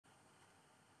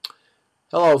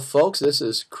Hello, folks. This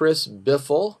is Chris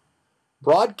Biffle,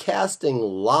 broadcasting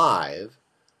live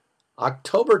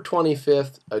October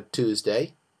 25th, a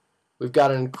Tuesday. We've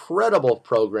got an incredible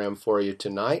program for you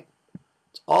tonight.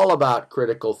 It's all about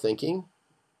critical thinking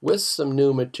with some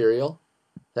new material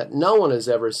that no one has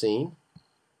ever seen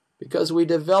because we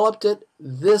developed it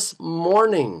this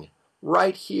morning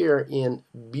right here in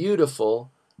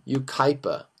beautiful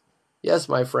Yucaipa. Yes,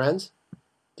 my friends,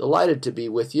 delighted to be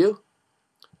with you.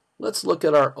 Let's look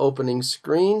at our opening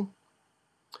screen.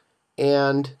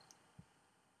 And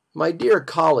my dear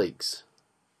colleagues,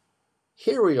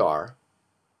 here we are,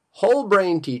 Whole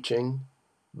Brain Teaching,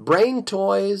 Brain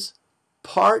Toys,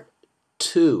 Part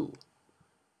 2.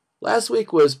 Last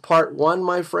week was Part 1,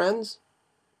 my friends.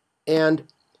 And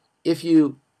if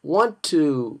you want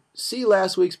to see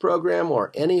last week's program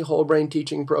or any Whole Brain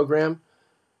Teaching program,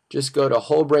 just go to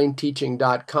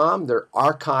wholebrainteaching.com. They're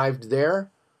archived there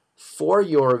for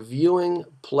your viewing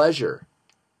pleasure.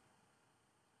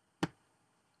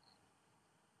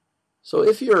 So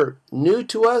if you're new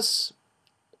to us,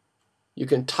 you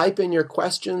can type in your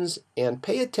questions and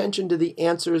pay attention to the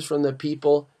answers from the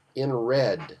people in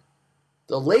red.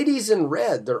 The ladies in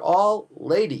red, they're all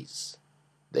ladies.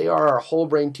 They are our Whole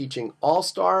Brain Teaching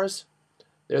All-Stars.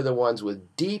 They're the ones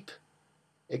with deep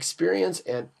experience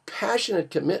and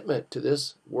passionate commitment to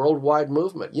this worldwide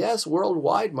movement. Yes,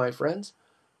 worldwide, my friends.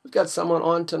 We've got someone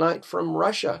on tonight from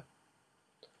Russia.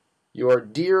 Your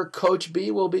dear Coach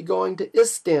B will be going to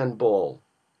Istanbul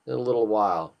in a little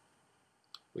while.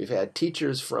 We've had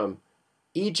teachers from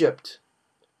Egypt,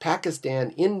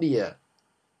 Pakistan, India,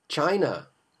 China,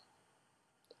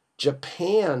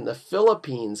 Japan, the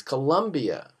Philippines,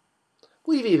 Colombia.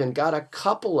 We've even got a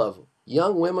couple of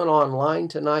young women online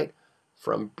tonight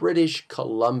from British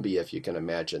Columbia, if you can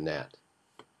imagine that.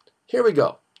 Here we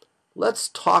go. Let's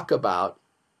talk about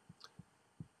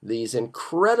these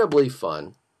incredibly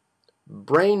fun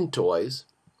brain toys,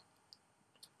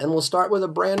 and we'll start with a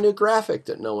brand new graphic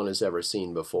that no one has ever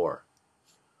seen before.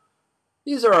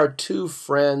 These are our two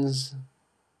friends,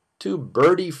 two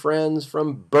birdie friends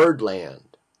from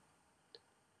Birdland.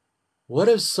 What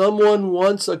if someone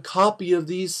wants a copy of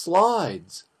these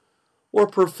slides or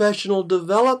professional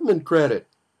development credit?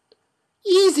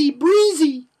 Easy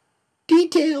breezy.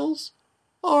 Details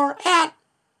are at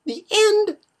the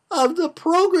end of the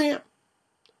program.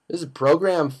 This is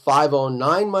program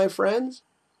 509, my friends.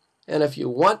 And if you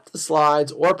want the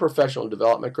slides or professional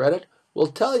development credit, we'll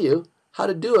tell you how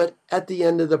to do it at the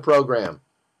end of the program.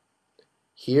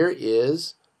 Here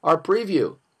is our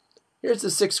preview. Here's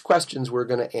the 6 questions we're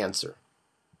going to answer.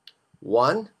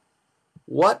 1,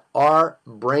 what are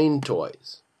brain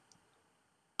toys?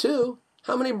 2,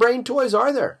 how many brain toys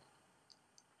are there?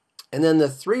 And then the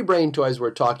 3 brain toys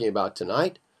we're talking about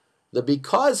tonight: the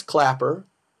because clapper,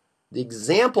 the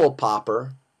example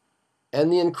popper,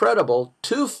 and the incredible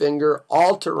 2-finger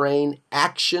all-terrain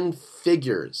action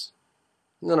figures.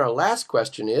 And then our last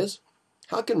question is,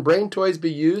 how can brain toys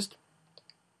be used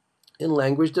in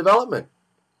language development?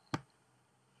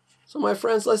 So my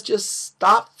friends, let's just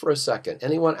stop for a second.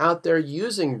 Anyone out there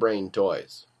using brain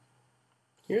toys?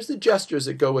 Here's the gestures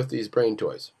that go with these brain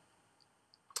toys.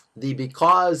 The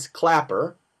because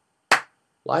clapper,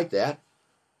 like that.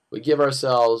 We give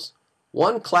ourselves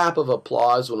 1 clap of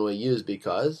applause when we use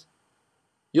because.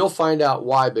 You'll find out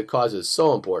why because is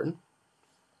so important.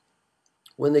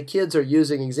 When the kids are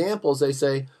using examples, they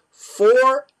say,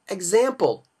 for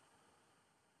example.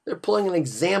 They're pulling an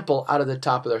example out of the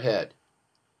top of their head.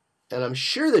 And I'm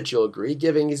sure that you'll agree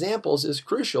giving examples is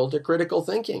crucial to critical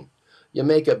thinking. You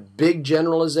make a big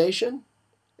generalization,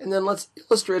 and then let's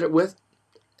illustrate it with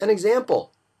an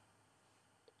example.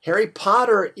 Harry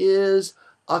Potter is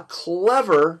a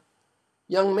clever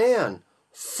young man.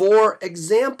 For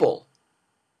example,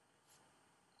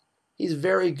 he's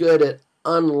very good at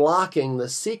unlocking the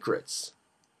secrets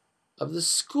of the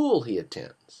school he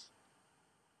attends.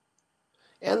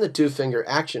 And the 2-finger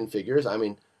action figures.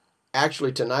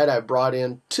 Actually tonight I brought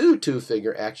in 2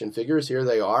 2-finger action figures. Here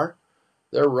they are.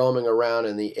 They're roaming around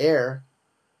in the air.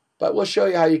 But we'll show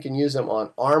you how you can use them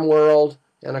on Arm World,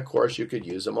 and of course you could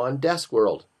use them on Desk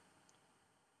World.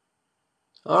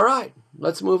 All right,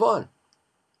 let's move on.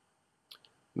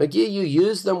 McGee, you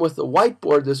used them with the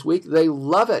whiteboard this week. They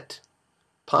love it.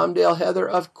 Palmdale Heather,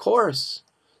 of course.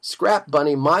 Scrap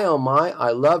Bunny, my oh my, I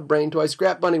love brain toys.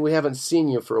 Scrap Bunny, we haven't seen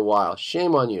you for a while.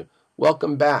 Shame on you.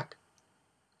 Welcome back.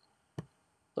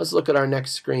 Let's look at our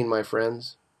next screen, my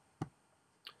friends.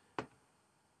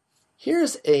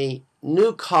 Here's a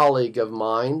new colleague of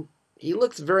mine. He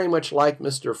looks very much like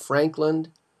Mr. Franklin,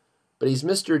 but he's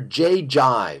Mr. J.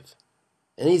 Jive.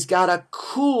 And he's got a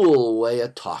cool way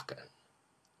of talking.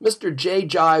 Mr. J.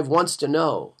 Jive wants to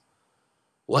know,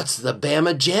 what's the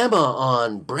Bama Jamma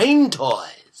on brain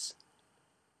toys?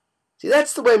 See,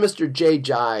 that's the way Mr. J.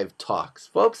 Jive talks.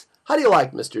 Folks, how do you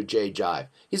like Mr. J. Jive?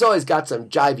 He's always got some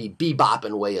jivey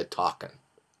bebopping way of talking.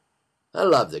 I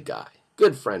love the guy.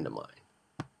 Good friend of mine.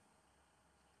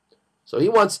 So he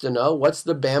wants to know, what's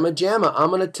the Bama Jamma? I'm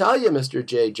going to tell you, Mr.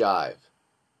 J. Jive.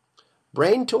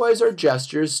 Brain toys are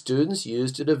gestures students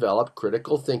use to develop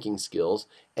critical thinking skills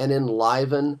and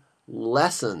enliven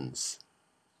lessons.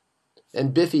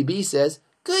 And Biffy B says,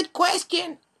 good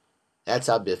question. That's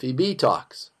how Biffy B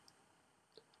talks.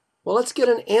 Well, let's get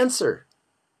an answer.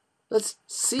 Let's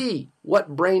see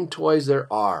what brain toys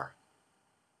there are.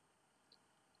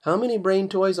 How many brain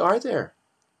toys are there?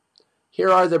 Here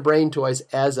are the brain toys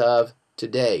as of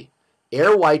today.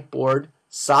 Air whiteboard,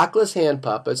 sockless hand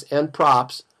puppets, and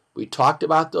props. We talked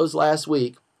about those last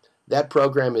week. That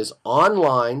program is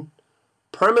online,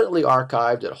 permanently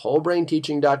archived at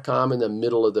wholebrainteaching.com in the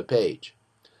middle of the page.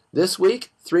 This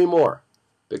week, 3 more.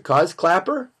 Because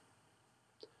Clapper,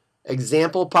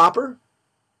 Example Popper,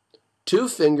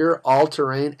 2-finger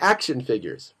all-terrain action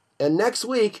figures. And next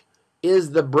week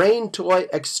is the Brain Toy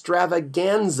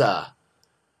Extravaganza.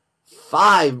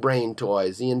 5 brain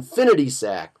toys, the Infinity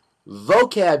Sack,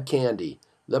 Vocab Candy,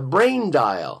 the Brain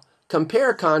Dial,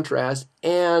 Compare Contrast,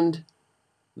 and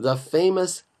the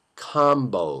famous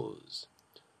combos.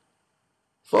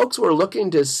 Folks, we're looking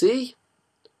to see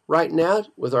right now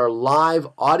with our live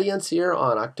audience here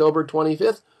on October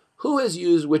 25th, who has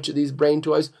used which of these brain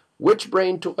toys? Which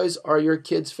brain toys are your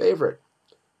kids' favorite?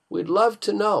 We'd love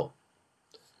to know.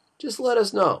 Just let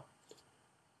us know.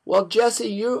 Well, Jessica,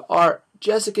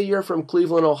 you're from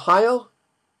Cleveland, Ohio.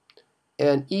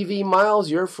 And E.V. Miles,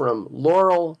 you're from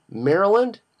Laurel,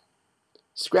 Maryland.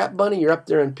 Scrap Bunny, you're up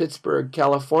there in Pittsburgh,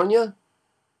 California.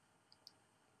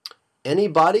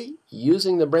 Anybody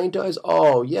using the brain toys?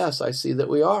 Oh, yes, I see that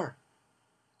we are.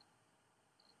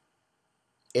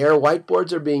 Air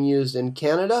whiteboards are being used in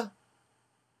Canada.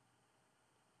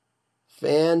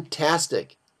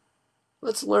 Fantastic.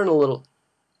 Let's learn a little.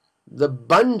 The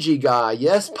Bungee Guy,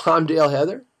 yes, Palmdale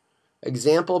Heather.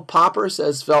 Example Popper,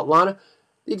 says Feltlana.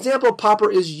 The Example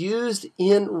Popper is used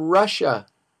in Russia.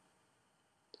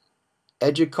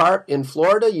 Educarp in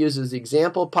Florida uses the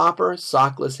Example Popper,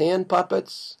 sockless hand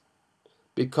puppets,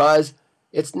 because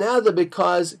it's now the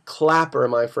Because Clapper,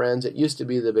 my friends. It used to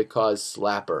be the Because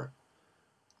Slapper.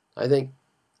 I think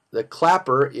the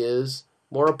Clapper is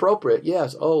more appropriate.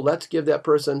 Yes, oh, let's give that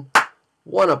person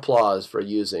 1 applause for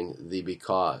using the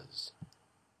Because.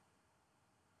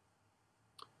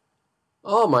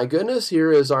 Oh my goodness,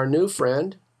 here is our new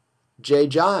friend, J.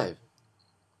 Jive.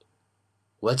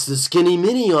 What's the skinny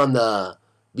mini on the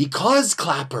Because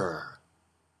Clapper?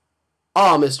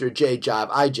 Oh, Mr. J. Jive,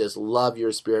 I just love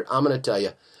your spirit. I'm going to tell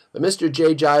you. But Mr.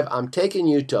 J. Jive, I'm taking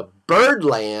you to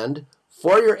Birdland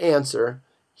for your answer.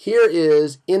 Here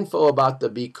is info about the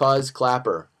Because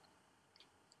Clapper.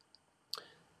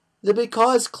 The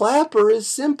Because Clapper is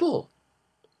simple.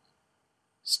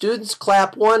 Students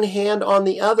clap one hand on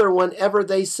the other whenever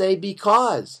they say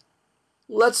because.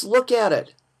 Let's look at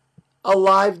it. A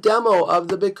live demo of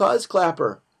the Because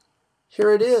Clapper.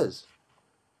 Here it is.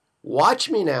 Watch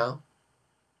me now.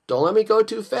 Don't let me go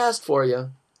too fast for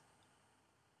you.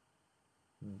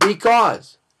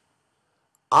 Because.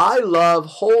 I love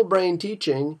whole brain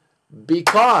teaching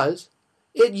because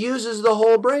it uses the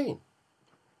whole brain.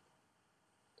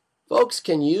 Folks,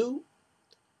 can you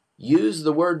use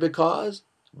the word because,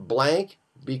 blank,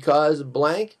 because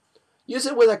blank? Use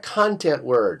it with a content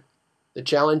word. The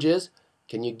challenge is,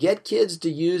 can you get kids to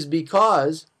use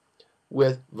because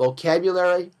with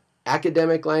vocabulary,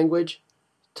 academic language?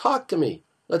 Talk to me.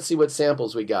 Let's see what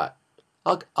samples we got.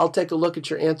 I'll take a look at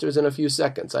your answers in a few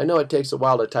seconds. I know it takes a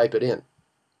while to type it in.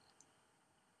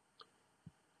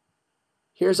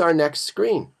 Here's our next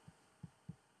screen.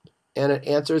 And it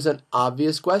answers an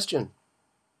obvious question.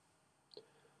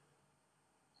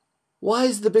 Why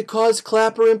is the Because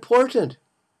Clapper important?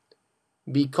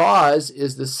 Because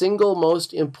is the single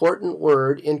most important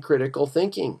word in critical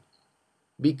thinking.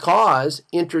 Because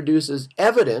introduces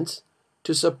evidence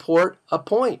to support a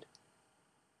point.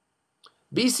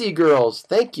 BC girls,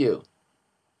 thank you.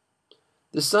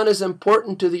 The sun is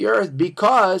important to the earth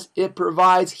because it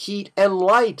provides heat and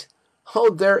light. Oh,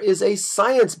 there is a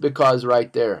science because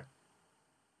right there.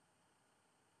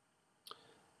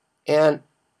 And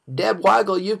Deb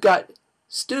Weigel, you've got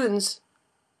students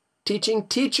teaching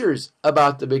teachers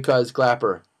about the Because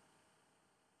Clapper.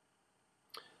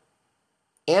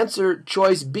 Answer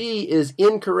choice B is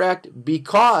incorrect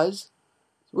because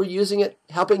we're using it,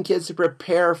 helping kids to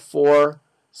prepare for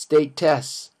state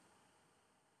tests.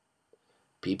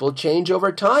 People change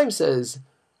over time, says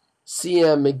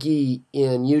C.M. McGee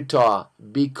in Utah,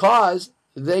 because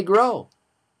they grow.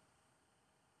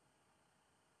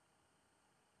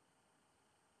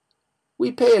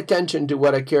 We pay attention to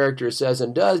what a character says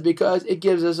and does because it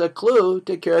gives us a clue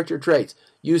to character traits.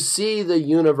 You see the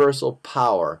universal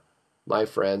power, my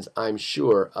friends, I'm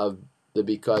sure, of the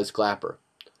because clapper.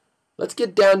 Let's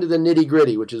get down to the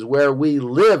nitty-gritty, which is where we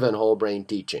live in whole brain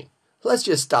teaching. Let's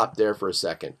just stop there for a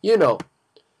second. You know,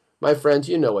 my friends,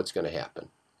 you know what's going to happen.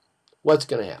 What's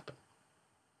going to happen?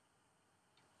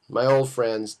 My old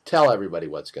friends, tell everybody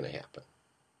what's going to happen.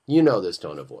 You know this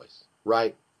tone of voice,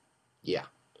 right? Yeah.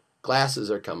 Glasses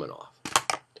are coming off.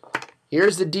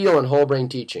 Here's the deal in whole brain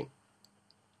teaching.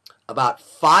 About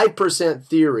 5%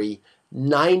 theory,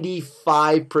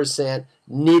 95%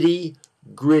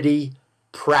 nitty-gritty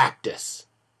practice.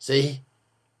 See?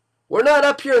 We're not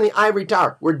up here in the ivory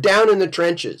tower. We're down in the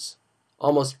trenches.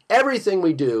 Almost everything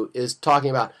we do is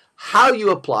talking about how you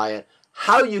apply it,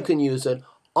 how you can use it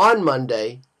on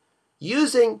Monday,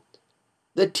 using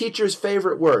the teacher's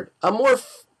favorite word, a more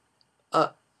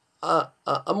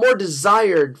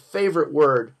desired favorite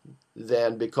word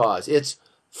than because. It's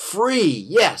free,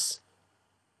 yes.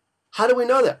 How do we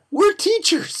know that? We're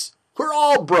teachers. We're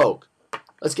all broke.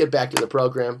 Let's get back to the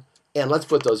program, and let's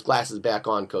put those glasses back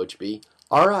on, Coach B.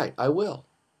 All right, I will.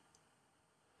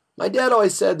 My dad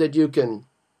always said that you can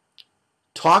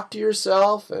talk to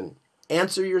yourself and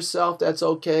answer yourself, that's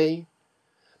okay.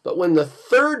 But when the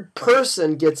third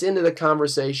person gets into the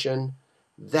conversation,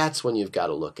 that's when you've got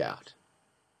to look out.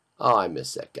 Oh, I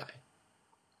miss that guy.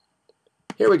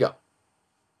 Here we go.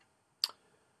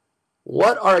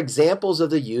 What are examples of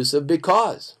the use of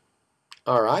because?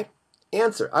 All right.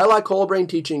 Answer. I like whole brain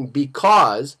teaching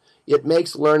because it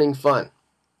makes learning fun.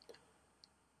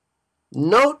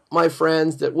 Note, my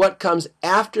friends, that what comes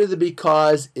after the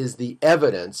because is the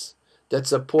evidence that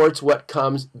supports what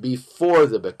comes before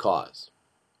the because.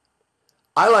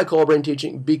 I like whole brain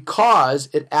teaching because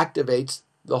it activates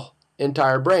the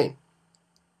entire brain.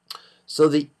 So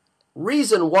the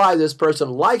reason why this person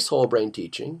likes whole brain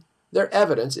teaching, their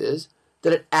evidence is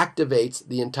that it activates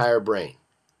the entire brain.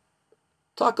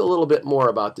 Talk a little bit more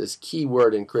about this key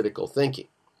word in critical thinking.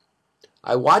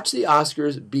 I watch the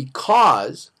Oscars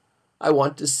because I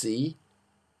want to see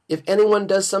if anyone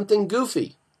does something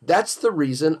goofy. That's the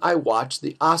reason I watch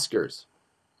the Oscars.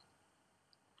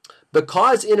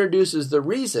 Because introduces the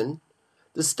reason,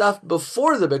 the stuff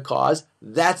before the because,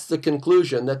 that's the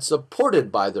conclusion that's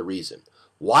supported by the reason.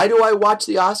 Why do I watch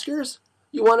the Oscars?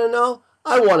 You want to know?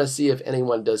 I want to see if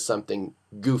anyone does something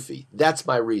goofy. That's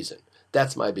my reason.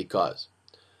 That's my because.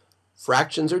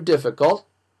 Fractions are difficult.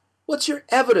 What's your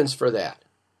evidence for that?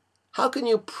 How can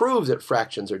you prove that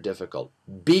fractions are difficult?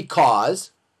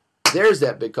 Because, there's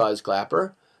that because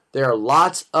clapper, there are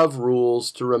lots of rules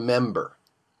to remember.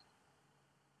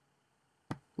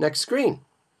 Next screen.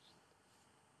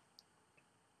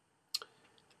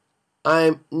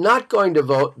 I'm not going to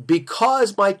vote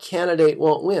because my candidate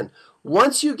won't win.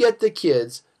 Once you get the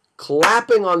kids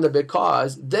clapping on the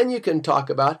because, then you can talk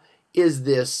about, is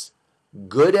this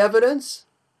good evidence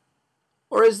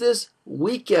or is this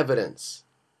weak evidence?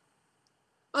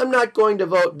 I'm not going to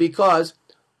vote because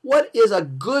what is a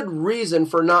good reason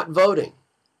for not voting?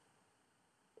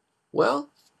 Well,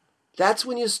 that's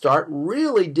when you start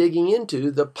really digging into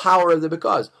the power of the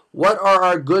because. What are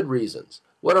our good reasons?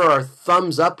 What are our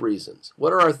thumbs up reasons?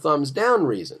 What are our thumbs down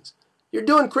reasons? You're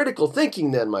doing critical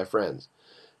thinking then, my friends.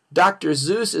 Dr.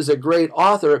 Seuss is a great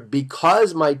author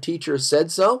because my teacher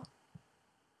said so.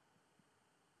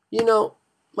 You know,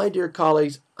 my dear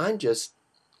colleagues, I'm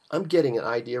getting an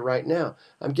idea right now.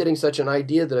 I'm getting such an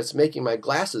idea that it's making my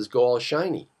glasses go all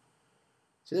shiny.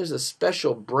 See, there's a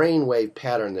special brainwave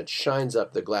pattern that shines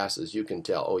up the glasses. You can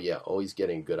tell, oh yeah, oh, he's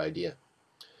getting a good idea.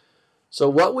 So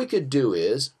what we could do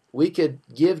is, we could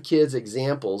give kids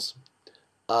examples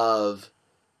of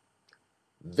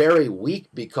very weak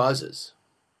becauses.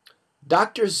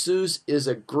 Dr. Seuss is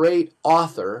a great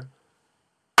author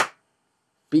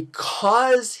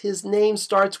because his name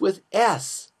starts with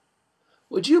S.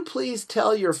 Would you please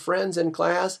tell your friends in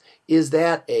class, is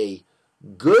that a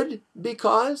good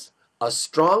because, a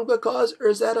strong because, or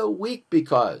is that a weak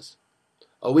because?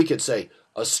 Oh, we could say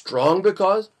a strong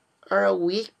because or a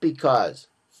weak because.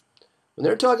 When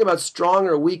they're talking about strong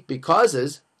or weak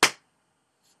becauses,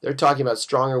 they're talking about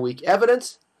strong or weak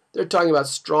evidence. They're talking about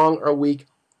strong or weak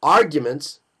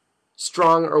arguments,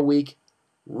 strong or weak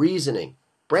reasoning.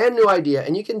 Brand new idea,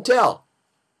 and you can tell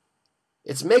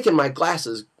it's making my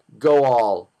glasses go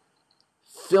all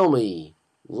filmy,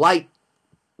 light,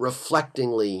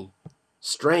 reflectingly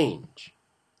strange.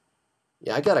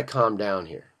 Yeah, I got to calm down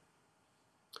here.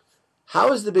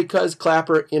 How is the because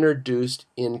clapper introduced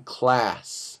in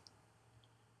class?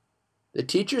 The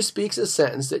teacher speaks a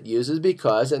sentence that uses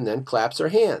because and then claps her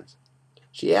hands.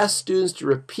 She asks students to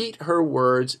repeat her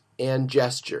words and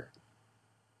gesture.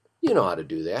 You know how to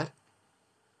do that.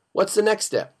 What's the next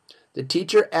step? The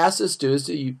teacher asks the students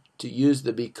to use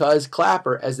the because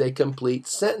clapper as they complete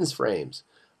sentence frames.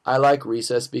 I like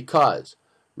recess because.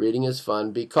 Reading is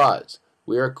fun because.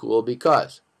 We are cool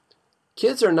because.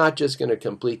 Kids are not just going to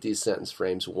complete these sentence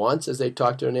frames once as they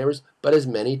talk to their neighbors, but as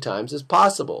many times as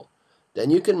possible. Then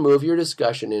you can move your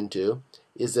discussion into,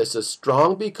 is this a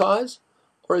strong because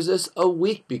or is this a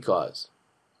weak because?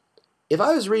 If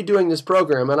I was redoing this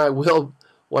program, and I will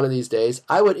one of these days,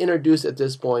 I would introduce at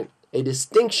this point a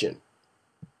distinction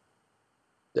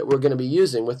that we're going to be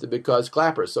using with the because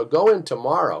clapper. So go in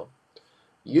tomorrow,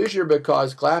 use your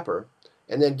because clapper,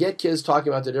 and then get kids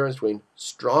talking about the difference between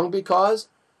strong because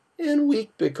and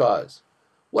weak because.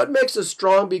 What makes a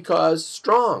strong because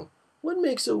strong? What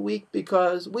makes a weak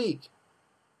because weak?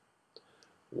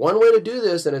 One way to do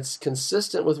this, and it's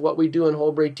consistent with what we do in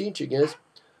whole brain teaching, is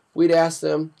we'd ask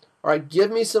them, all right, give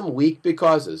me some weak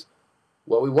becauses.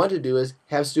 What we want to do is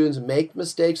have students make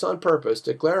mistakes on purpose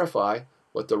to clarify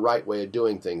what the right way of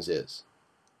doing things is.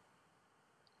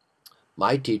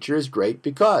 My teacher is great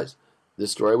because.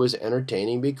 This story was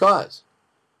entertaining because.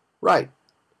 Right.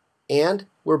 And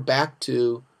we're back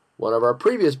to one of our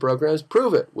previous programs,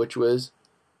 Prove It, which was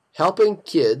helping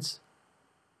kids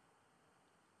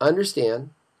understand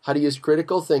how to use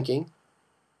critical thinking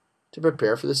to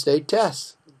prepare for the state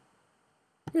tests.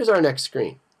 Here's our next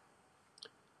screen.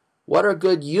 What are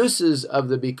good uses of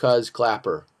the because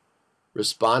clapper?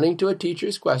 Responding to a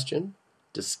teacher's question,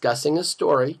 discussing a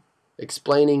story,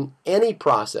 explaining any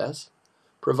process,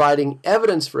 providing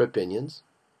evidence for opinions,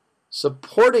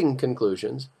 supporting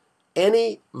conclusions,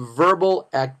 any verbal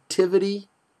activity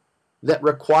that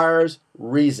requires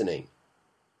reasoning.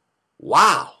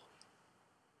 Wow!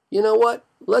 You know what?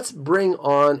 Let's bring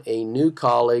on a new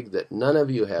colleague that none of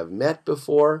you have met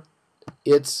before.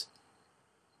 It's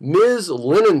Ms.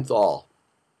 Linenthal.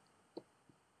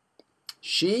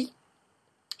 She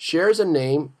shares a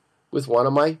name with one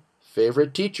of my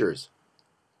favorite teachers,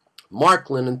 Mark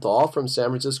Linenthal from San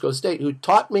Francisco State, who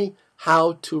taught me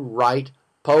how to write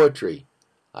poetry.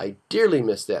 I dearly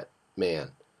miss that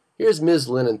man. Here's Ms.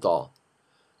 Linenthal.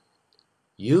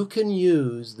 You can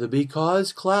use the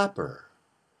because clapper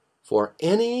for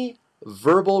any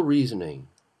verbal reasoning.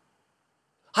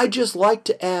 I'd just like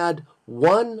to add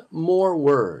one more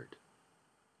word.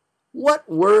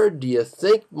 What word do you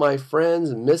think, my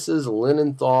friends, Mrs.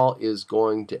 Linenthal is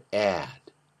going to add?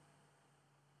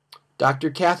 Dr.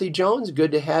 Kathy Jones,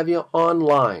 good to have you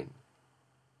online.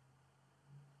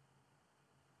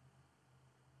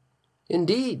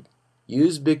 Indeed,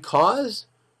 use because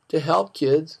to help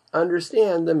kids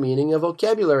understand the meaning of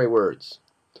vocabulary words.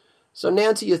 So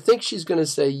Nancy, you think she's going to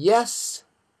say yes?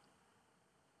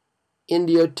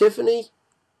 Indio Tiffany,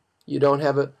 you don't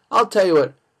have a... I'll tell you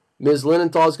what Ms.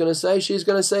 Linenthal is going to say. She's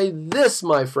going to say this,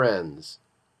 my friends.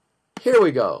 Here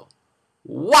we go.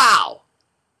 Wow!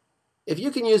 If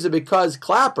you can use a because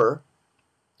clapper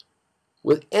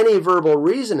with any verbal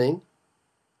reasoning,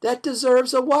 that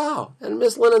deserves a wow. And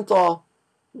Ms. Linenthal,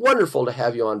 wonderful to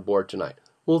have you on board tonight.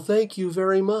 Well, thank you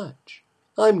very much.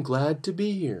 I'm glad to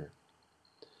be here.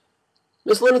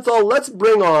 Ms. Linenthal, let's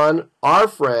bring on our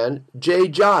friend, Jay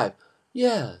Jive.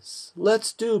 Yes,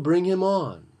 let's bring him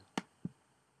on.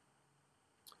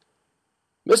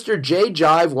 Mr. Jay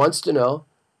Jive wants to know,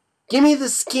 give me the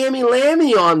scammy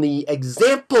lammy on the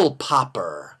example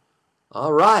popper.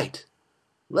 All right,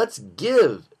 let's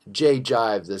give Jay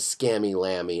Jive the scammy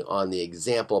lammy on the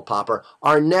example popper,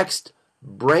 our next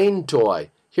brain toy.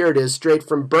 Here it is, straight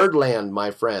from Birdland,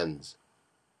 my friends.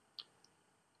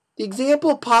 The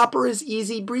example popper is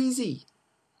easy breezy.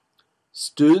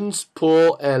 Students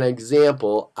pull an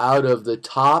example out of the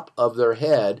top of their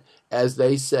head as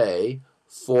they say,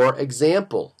 for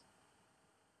example.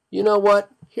 You know what?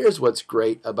 Here's what's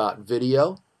great about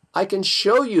video. I can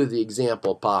show you the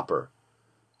example popper.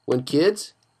 When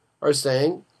kids are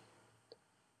saying,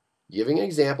 giving an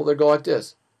example, they go like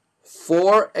this.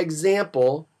 For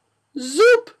example,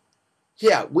 zoop.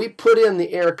 Yeah, we put in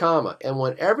the air comma. And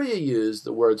whenever you use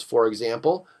the words for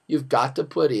example, you've got to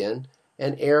put in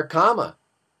an air comma.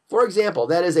 For example,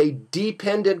 that is a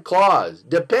dependent clause,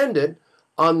 dependent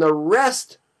on the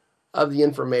rest of the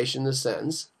information in the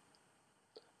sentence.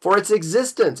 For its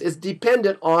existence, it's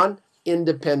dependent on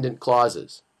independent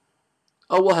clauses.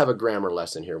 Oh, we'll have a grammar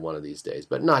lesson here one of these days,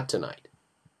 but not tonight.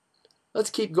 Let's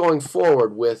keep going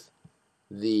forward with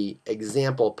the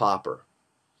example popper.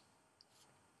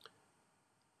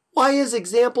 Why is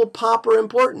example popper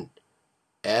important?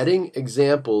 Adding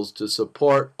examples to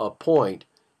support a point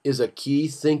is a key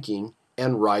thinking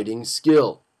and writing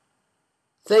skill.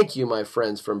 Thank you, my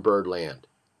friends from Birdland.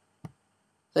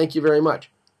 Thank you very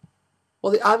much.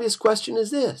 Well, the obvious question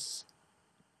is this.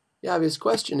 The obvious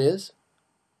question is,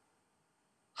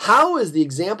 how is the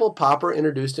example popper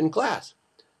introduced in class?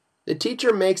 The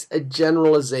teacher makes a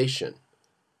generalization.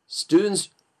 Students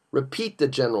repeat the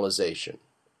generalization.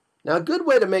 Now, a good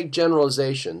way to make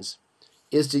generalizations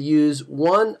is to use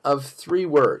one of three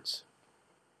words.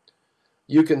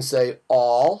 You can say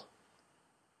all,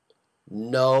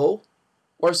 no,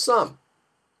 or some.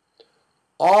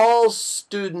 All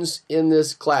students in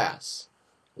this class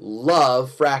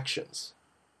love fractions.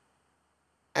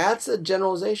 That's a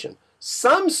generalization.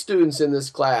 Some students in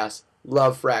this class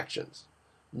love fractions.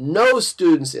 No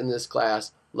students in this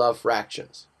class love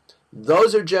fractions.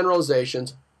 Those are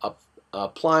generalizations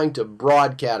applying to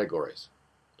broad categories.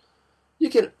 You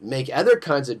can make other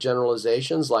kinds of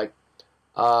generalizations like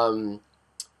Harry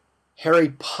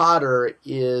Potter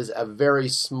is a very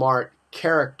smart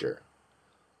character.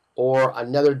 Or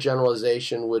another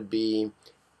generalization would be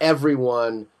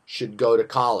everyone should go to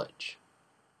college.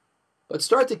 But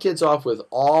start the kids off with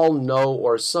all, no,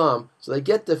 or some so they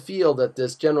get the feel that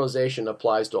this generalization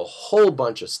applies to a whole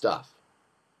bunch of stuff.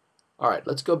 All right,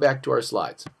 let's go back to our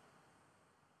slides.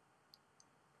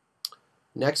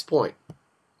 Next point.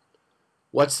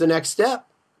 What's the next step?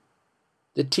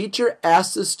 The teacher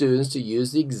asks the students to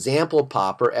use the example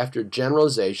popper after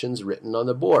generalizations written on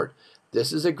the board.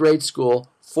 This is a grade school.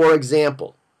 For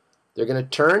example, they're going to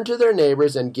turn to their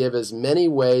neighbors and give as many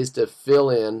ways to fill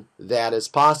in that as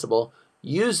possible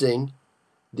using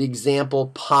the example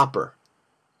popper.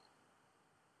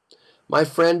 My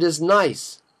friend is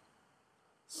nice.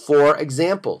 For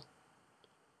example.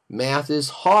 Math is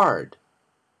hard.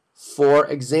 For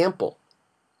example.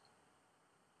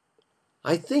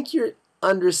 I think you're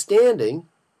understanding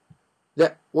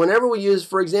that whenever we use,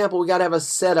 for example, we got to have a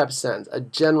setup sentence, a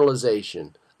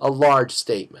generalization, a large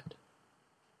statement.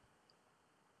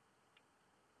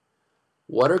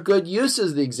 What are good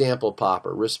uses of the example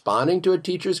popper? Responding to a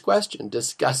teacher's question,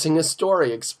 discussing a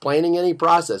story, explaining any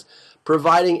process,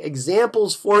 providing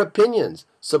examples for opinions,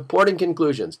 supporting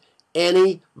conclusions,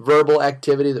 any verbal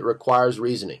activity that requires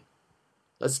reasoning.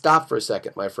 Let's stop for a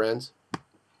second, my friends.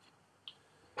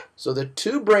 So the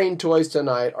two brain toys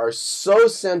tonight are so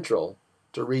central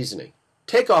to reasoning.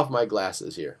 Take off my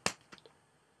glasses here.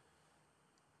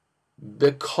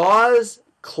 Because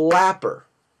Clapper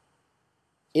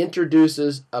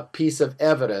introduces a piece of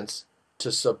evidence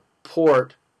to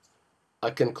support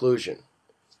a conclusion.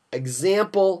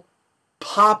 Example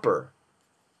popper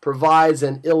provides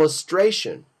an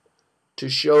illustration to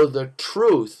show the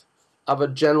truth of a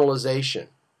generalization.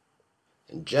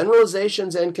 And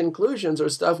generalizations and conclusions are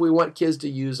stuff we want kids to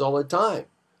use all the time,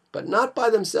 but not by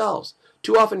themselves.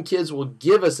 Too often kids will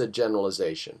give us a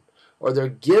generalization or they'll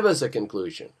give us a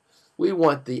conclusion. We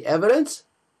want the evidence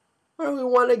or we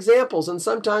want examples, and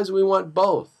sometimes we want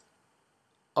both.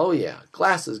 Oh yeah,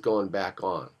 glasses going back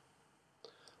on.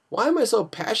 Why am I so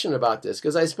passionate about this?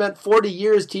 Because I spent 40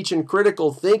 years teaching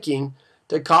critical thinking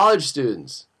to college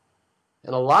students.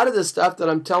 And a lot of the stuff that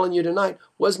I'm telling you tonight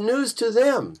was news to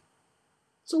them.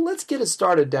 So let's get it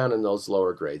started down in those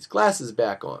lower grades. Glasses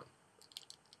back on.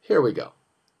 Here we go.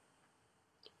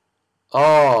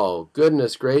 Oh,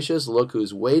 goodness gracious, look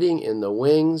who's waiting in the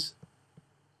wings.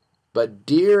 But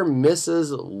dear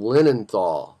Mrs.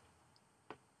 Linenthal,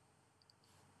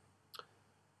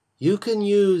 you can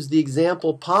use the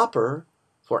example popper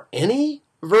for any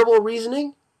verbal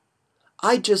reasoning.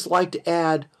 I'd just like to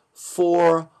add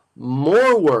 4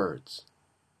 more words.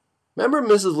 Remember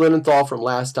Mrs. Linenthal from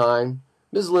last time?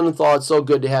 Mrs. Linenthal, it's so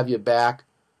good to have you back.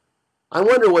 I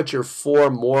wonder what your 4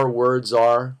 more words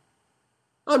are.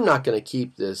 I'm not going to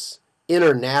keep this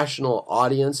international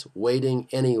audience waiting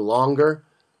any longer.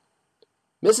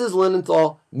 Ms.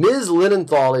 Linenthal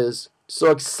is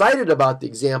so excited about the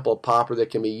example popper that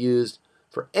can be used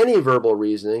for any verbal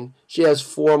reasoning. She has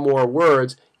 4 more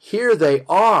words. Here they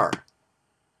are.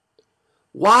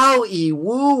 Wowie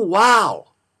woo wow.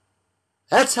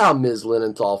 That's how Ms.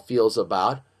 Linenthal feels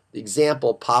about the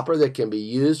example popper that can be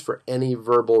used for any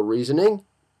verbal reasoning.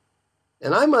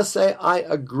 And I must say I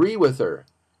agree with her.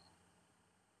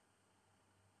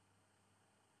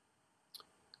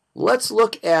 Let's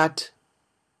look at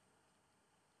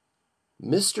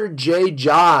Mr. J.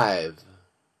 Jive,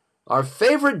 our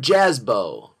favorite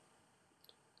jazzbo.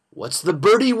 What's the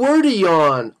birdie wordy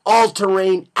on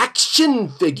all-terrain action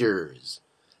figures?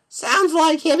 Sounds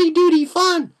like heavy-duty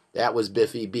fun. That was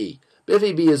Biffy B.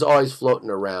 Biffy B is always floating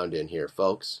around in here,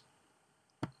 folks.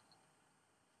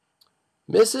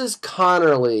 Mrs.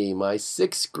 Connerly, my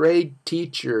 6th grade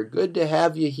teacher, good to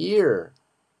have you here.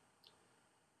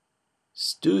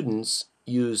 Students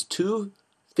use 2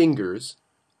 fingers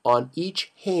on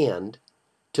each hand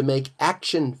to make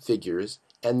action figures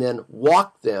and then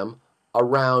walk them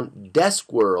around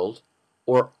desk world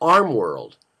or arm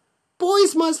world.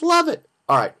 Boys must love it.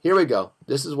 All right, here we go.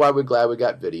 This is why we're glad we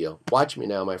got video. Watch me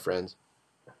now, my friends.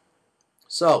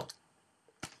 So,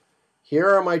 here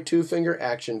are my 2-finger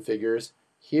action figures.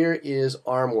 Here is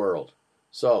arm world.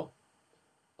 So,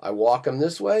 I walk them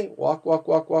this way. Walk, walk,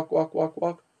 walk, walk, walk, walk,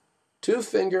 walk.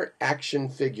 2-finger action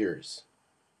figures.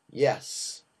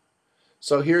 Yes.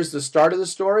 So here's the start of the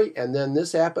story, and then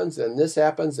this happens, and this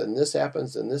happens, and this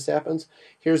happens, and this happens.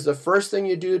 Here's the first thing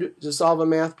you do to solve a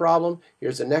math problem.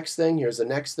 Here's the next thing, here's the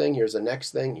next thing, here's the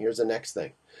next thing, here's the next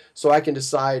thing. So I can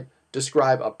describe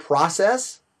a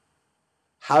process,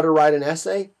 how to write an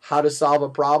essay, how to solve a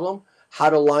problem, how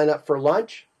to line up for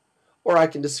lunch, or I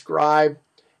can describe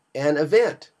an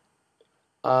event.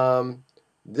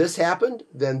 This happened,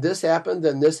 then this happened,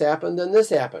 then this happened, then this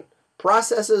happened.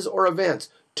 Processes or events.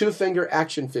 2-finger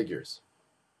action figures.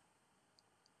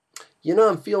 You know,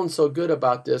 I'm feeling so good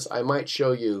about this, I might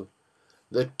show you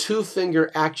the 2-finger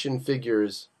action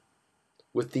figures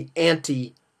with the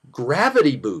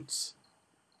anti-gravity boots.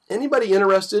 Anybody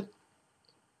interested?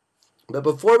 But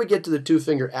before we get to the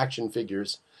 2-finger action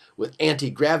figures with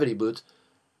anti-gravity boots,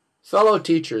 fellow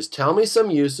teachers, tell me some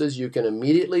uses you can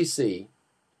immediately see.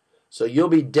 So you'll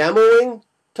be demoing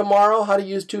tomorrow how to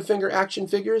use 2-finger action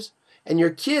figures, and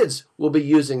your kids will be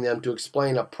using them to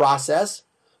explain a process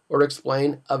or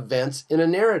explain events in a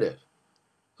narrative.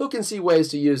 Who can see ways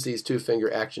to use these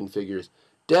 2-finger action figures?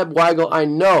 Deb Weigel, I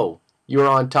know you're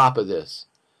on top of this.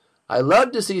 I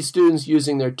love to see students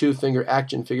using their 2-finger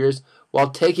action figures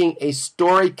while taking a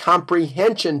story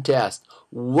comprehension test.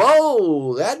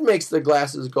 Whoa, that makes the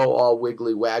glasses go all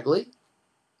wiggly waggly.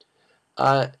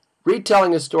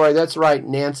 Retelling a story, that's right,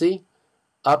 Nancy,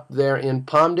 up there in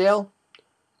Palmdale.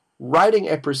 Writing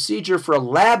a procedure for a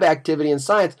lab activity in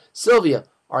science. Sylvia,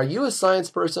 are you a science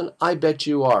person? I bet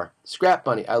you are. Scrap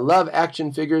Bunny, I love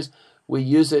action figures. We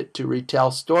use it to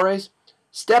retell stories.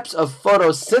 Steps of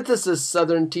photosynthesis,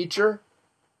 Southern teacher.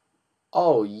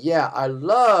 Oh yeah, I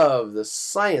love the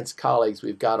science colleagues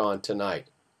we've got on tonight.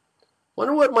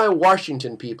 Wonder what my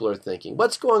Washington people are thinking.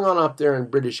 What's going on up there in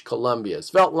British Columbia?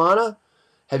 Svetlana,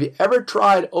 have you ever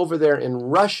tried over there in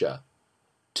Russia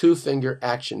 2-finger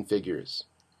action figures?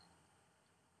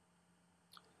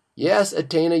 Yes,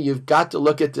 Atena, you've got to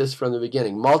look at this from the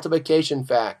beginning. Multiplication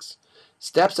facts.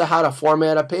 Steps of how to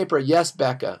format a paper. Yes,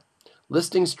 Becca.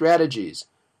 Listing strategies.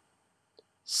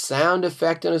 Sound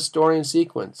effect in a story and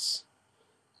sequence.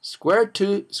 Square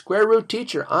root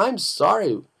teacher. I'm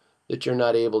sorry that you're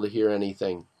not able to hear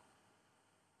anything.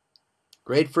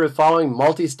 Great for following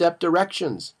multi-step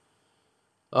directions.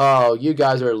 Oh, you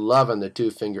guys are loving the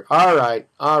 2-finger. All right,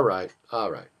 all right, all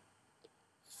right.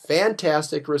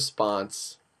 Fantastic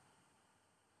response.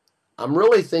 I'm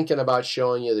really thinking about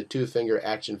showing you the 2-finger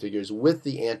action figures with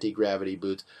the anti-gravity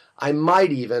boots. I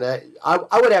might even, I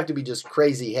would have to be just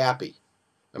crazy happy.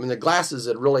 I mean, the glasses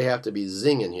would really have to be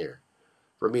zinging here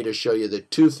for me to show you the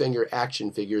 2-finger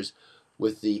action figures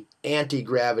with the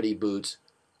anti-gravity boots.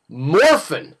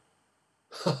 Morphin!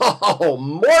 Oh,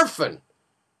 morphin!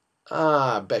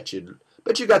 Ah, bet you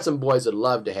got some boys that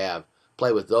love to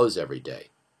play with those every day.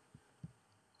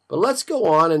 But let's go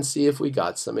on and see if we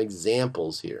got some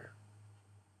examples here.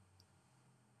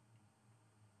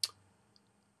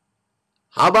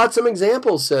 How about some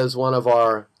examples, says one of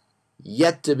our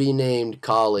yet-to-be-named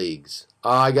colleagues. Oh,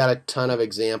 I got a ton of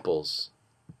examples.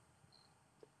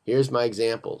 Here's my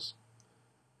examples.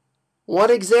 What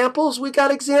examples? We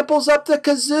got examples up the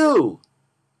kazoo.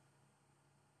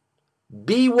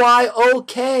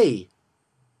 BYOK.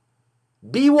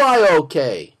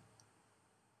 BYOK.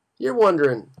 You're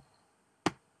wondering,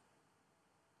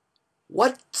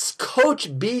 what's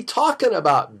Coach B talking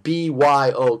about,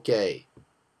 BYOK?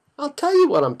 I'll tell you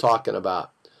what I'm talking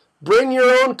about. Bring your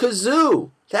own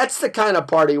kazoo. That's the kind of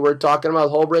party we're talking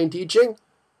about, whole brain teaching.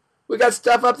 We got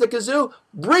stuff up the kazoo.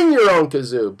 Bring your own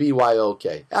kazoo,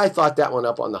 BYOK. I thought that one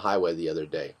up on the highway the other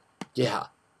day. Yeah,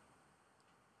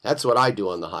 that's what I do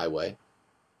on the highway.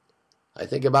 I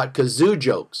think about kazoo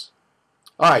jokes.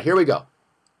 All right, here we go.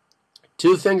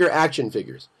 2-finger action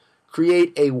figures.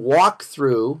 Create a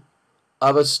walkthrough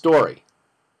of a story.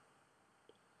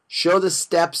 Show the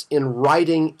steps in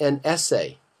writing an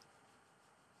essay.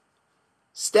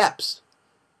 Steps.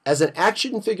 As an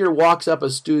action figure walks up a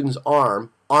student's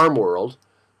arm world,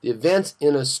 the events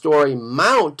in a story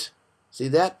mount, see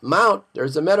that? Mount,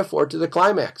 there's a metaphor, to the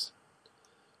climax.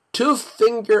 Two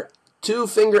finger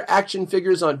action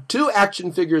figures on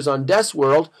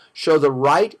Discworld show the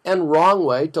right and wrong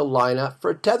way to line up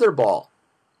for tetherball.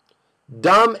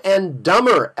 Dumb and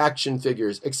Dumber action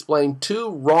figures explain 2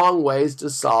 wrong ways to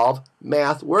solve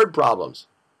math word problems.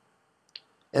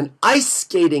 An ice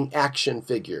skating action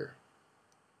figure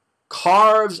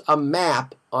carves a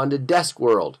map onto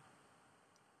Discworld.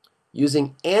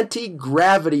 Using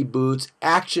anti-gravity boots,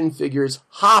 action figures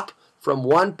hop from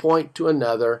one point to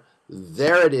another.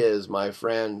 There it is, my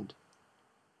friend.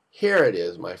 Here it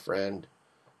is, my friend.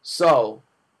 So,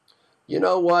 you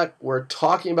know what? We're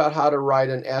talking about how to write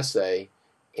an essay,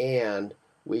 and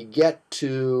we get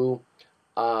to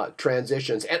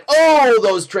transitions. And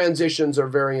those transitions are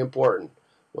very important.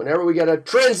 Whenever we get a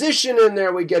transition in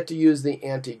there, we get to use the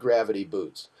anti-gravity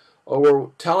boots. Or we're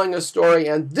telling a story,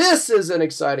 and this is an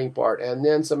exciting part, and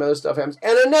then some other stuff happens,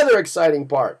 and another exciting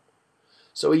part.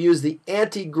 So we use the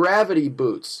anti-gravity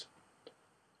boots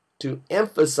to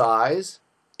emphasize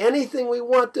anything we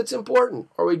want that's important.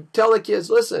 Or we tell the kids,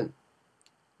 listen,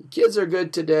 the kids are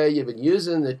good today. You've been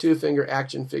using the 2-finger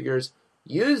action figures.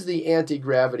 Use the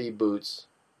anti-gravity boots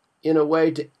in a way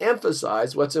to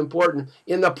emphasize what's important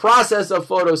in the process of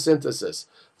photosynthesis.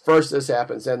 First this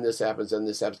happens, then this happens, then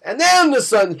this happens, and then the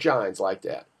sun shines like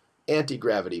that.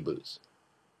 Anti-gravity boots.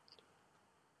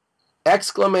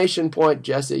 Exclamation point,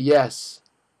 Jesse, yes.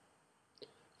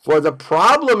 For the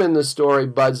problem in the story,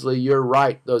 Budsley, you're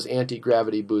right. Those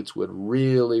anti-gravity boots would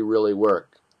really, really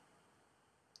work.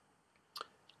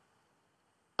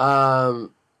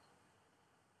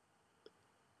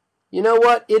 You know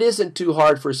what? It isn't too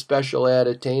hard for special ed,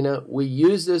 Atena. We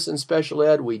use this in special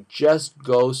ed. We just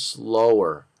go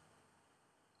slower.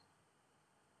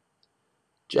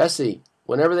 Jesse,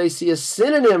 whenever they see a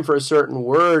synonym for a certain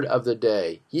word of the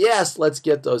day, yes, let's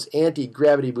get those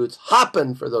anti-gravity boots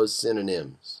hopping for those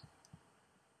synonyms.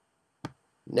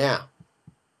 Now,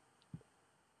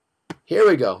 here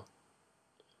we go.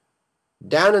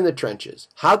 Down in the trenches.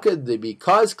 How could the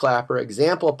because clapper,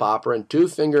 example popper, and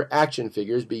 2-finger action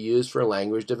figures be used for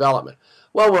language development?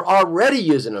 Well, we're already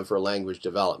using them for language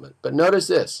development. But notice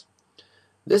this.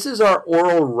 This is our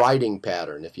oral writing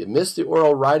pattern. If you missed the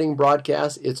oral writing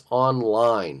broadcast, it's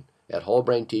online at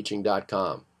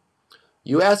wholebrainteaching.com.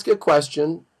 You ask a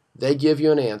question, they give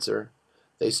you an answer,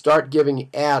 they start giving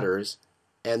adders,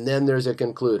 and then there's a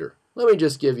concluder. Let me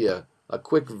just give you a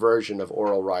quick version of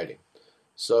oral writing.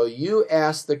 So you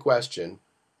ask the question,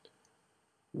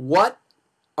 what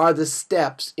are the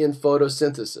steps in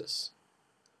photosynthesis?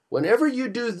 Whenever you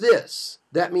do this,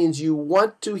 that means you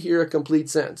want to hear a complete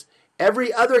sentence.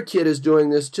 Every other kid is doing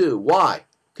this too. Why?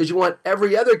 Because you want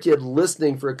every other kid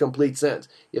listening for a complete sentence.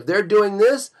 If they're doing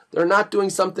this, they're not doing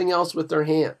something else with their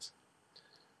hands.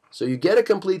 So you get a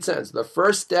complete sentence. The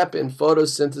first step in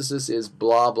photosynthesis is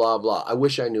blah, blah, blah. I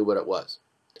wish I knew what it was.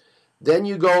 Then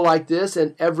you go like this,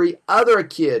 and every other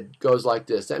kid goes like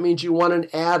this. That means you want an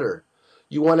adder.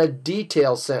 You want a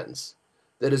detailed sentence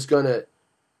that is going to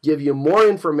give you more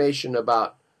information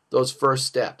about those first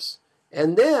steps.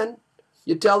 And then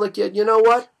you tell the kid, you know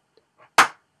what?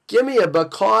 Give me a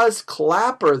because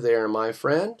clapper there, my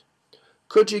friend.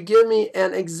 Could you give me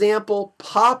an example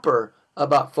popper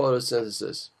about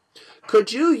photosynthesis?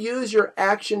 Could you use your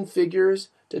action figures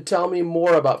to tell me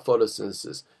more about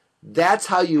photosynthesis? That's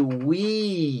how you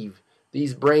weave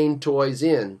these brain toys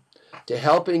in to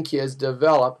helping kids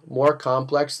develop more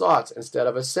complex thoughts. Instead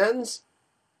of a sentence,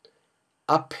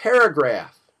 a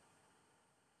paragraph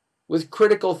with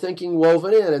critical thinking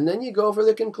woven in. And then you go for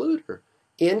the concluder.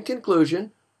 In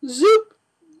conclusion, zoop,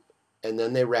 and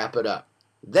then they wrap it up.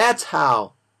 That's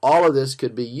how all of this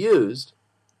could be used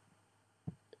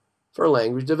for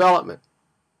language development.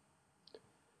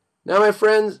 Now, my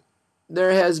friends,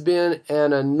 there has been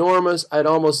an enormous, I'd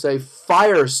almost say,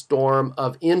 firestorm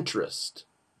of interest.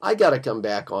 I got to come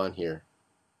back on here,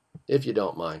 if you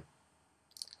don't mind.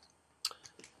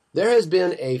 There has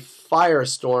been a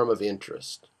firestorm of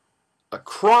interest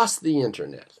across the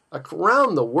internet,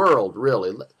 around the world,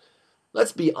 really.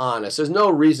 Let's be honest. There's no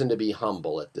reason to be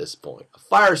humble at this point. A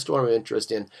firestorm of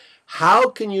interest in how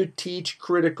can you teach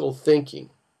critical thinking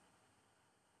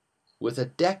with a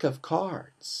deck of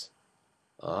cards?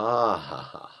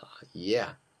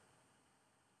 Yeah.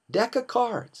 Deck of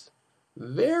cards.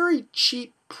 Very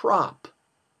cheap prop.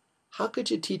 How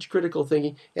could you teach critical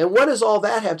thinking? And what does all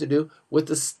that have to do with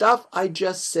the stuff I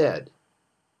just said?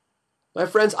 My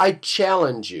friends, I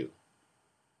challenge you.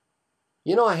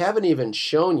 You know, I haven't even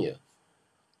shown you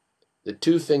the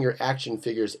 2-finger action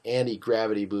figures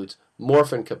anti-gravity boots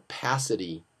morphin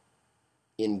capacity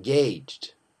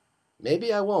engaged.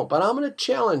 Maybe I won't, but I'm going to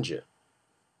challenge you.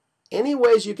 any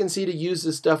ways you can see to use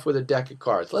this stuff with a deck of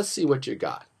cards? Let's see what you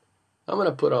got. I'm going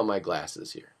to put on my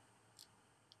glasses here,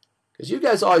 because you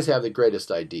guys always have the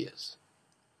greatest ideas.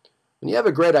 When you have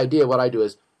a great idea, what I do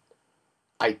is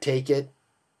I take it,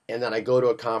 and then I go to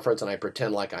a conference and I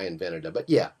pretend like I invented it. But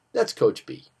yeah, that's Coach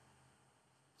B.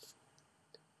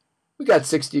 We got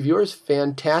 60 viewers.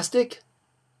 Fantastic.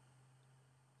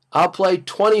 I'll play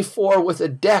 24 with a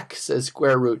deck, says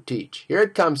Square Root Teach. Here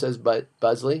it comes, says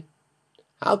Buzzley.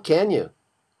 How can you?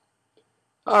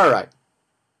 All right.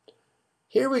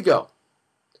 Here we go.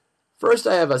 First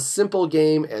I have a simple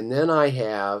game, and then I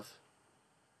have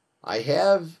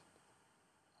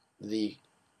the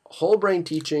whole brain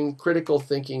teaching, critical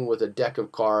thinking with a deck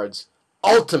of cards,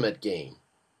 ultimate game.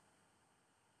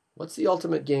 What's the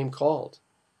ultimate game called?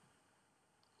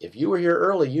 If you were here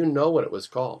early, you know what it was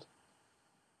called.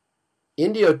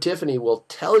 Indio Tiffany will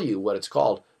tell you what it's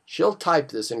called. She'll type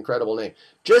this incredible name.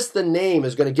 Just the name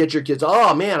is going to get your kids,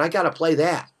 oh man, I got to play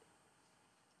that.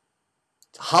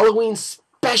 It's a Halloween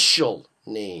special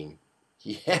name.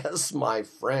 Yes, my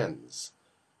friends.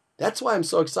 That's why I'm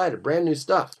so excited. Brand new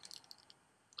stuff.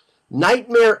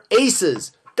 Nightmare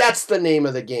Aces. That's the name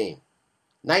of the game.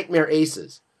 Nightmare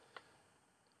Aces.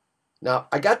 Now,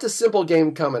 I got the simple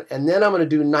game coming, and then I'm going to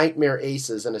do Nightmare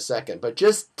Aces in a second. But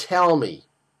just tell me,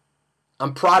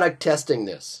 I'm product testing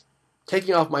this,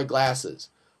 taking off my glasses.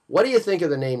 What do you think of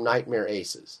the name Nightmare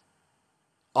Aces?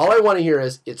 All I want to hear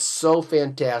is, it's so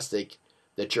fantastic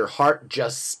that your heart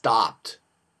just stopped.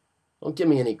 Don't give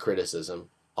me any criticism.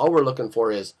 All we're looking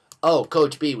for is, oh,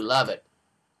 Coach B, we love it.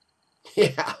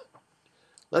 Yeah.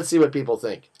 Let's see what people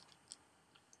think.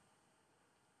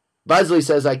 Buzzley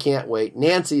says, I can't wait.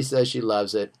 Nancy says she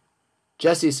loves it.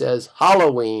 Jesse says,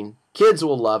 Halloween. Kids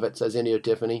will love it, says Indio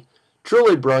Tiffany.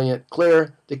 Truly brilliant,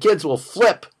 clear. The kids will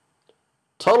flip.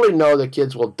 Totally know the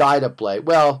kids will die to play.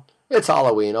 Well, it's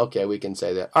Halloween. Okay, we can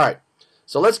say that. All right,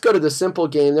 so let's go to the simple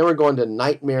game. Then we're going to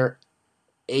Nightmare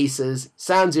Aces.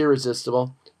 Sounds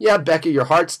irresistible. Yeah, Becca, your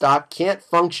heart stopped. Can't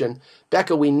function.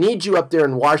 Becca, we need you up there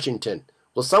in Washington.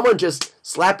 Will someone just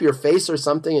slap your face or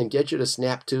something and get you to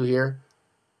snap to here?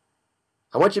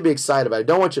 I want you to be excited about it. I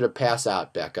don't want you to pass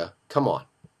out, Becca. Come on.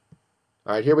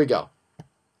 All right, here we go.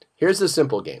 Here's the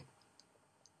simple game.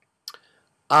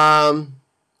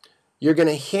 You're going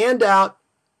to hand out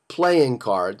playing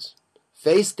cards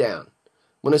face down.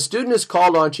 When a student is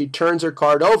called on, she turns her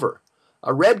card over.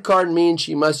 A red card means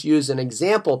she must use an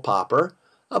example popper.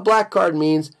 A black card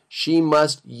means she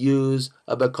must use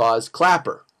a because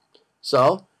clapper.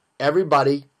 So,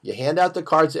 everybody, you hand out the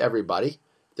cards to everybody.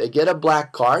 They get a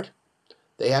black card.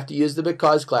 They have to use the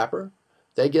because clapper.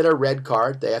 They get a red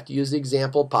card. They have to use the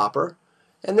example popper.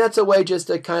 And that's a way just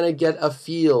to kind of get a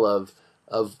feel of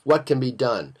what can be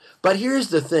done. But here's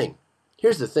the thing.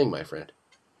 Here's the thing, my friend.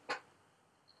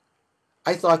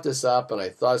 I thought this up, and I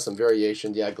thought of some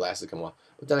variations. Yeah, glasses come off.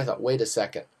 But then I thought, wait a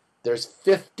second. There's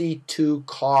 52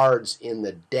 cards in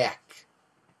the deck.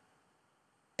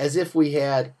 As if we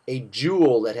had a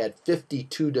jewel that had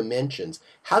 52 dimensions.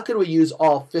 How could we use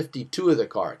all 52 of the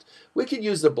cards? We could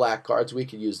use the black cards. We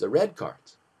could use the red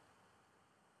cards.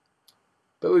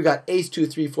 But we've got ace, 2,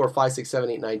 3, 4, 5, 6, 7,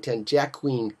 8, 9, 10, jack,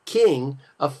 queen, king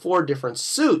of 4 different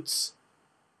suits.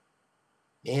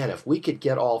 Man, if we could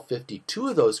get all 52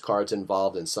 of those cards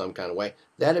involved in some kind of way,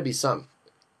 that'd be something.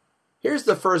 Here's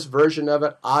the first version of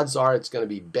it. Odds are it's going to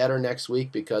be better next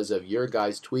week because of your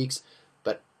guys' tweaks.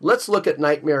 But let's look at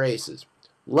Nightmare Aces.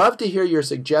 Love to hear your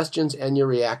suggestions and your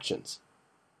reactions.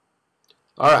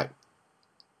 All right.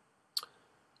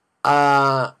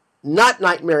 Not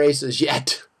Nightmare Aces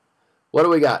yet. What do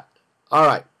we got? All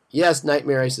right. Yes,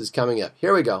 Nightmare Aces coming up.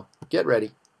 Here we go. Get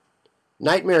ready.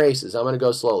 Nightmare Aces. I'm going to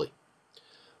go slowly.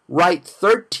 Write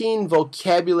 13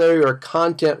 vocabulary or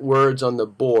content words on the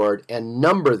board and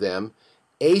number them.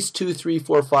 Ace, 2, 3,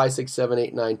 4, 5, 6, 7,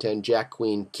 8, 9, 10, jack,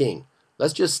 queen, king.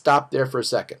 Let's just stop there for a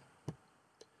second.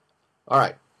 All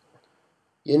right.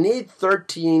 You need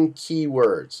 13 key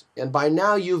words. And by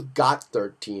now you've got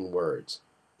 13 words.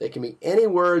 They can be any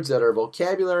words that are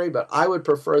vocabulary, but I would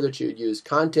prefer that you'd use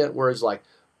content words like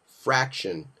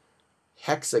fraction,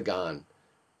 hexagon,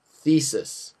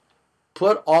 thesis.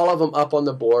 Put all of them up on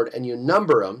the board and you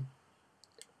number them.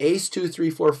 Ace, 2, 3,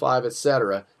 4, 5,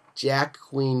 etc. Jack,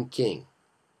 queen, king.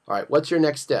 All right, what's your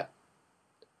next step?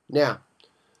 Now,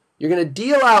 you're going to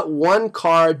deal out one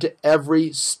card to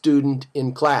every student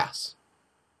in class.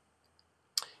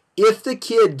 If the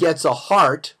kid gets a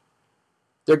heart,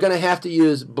 they're going to have to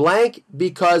use blank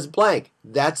because blank.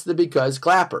 That's the because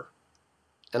clapper.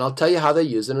 And I'll tell you how they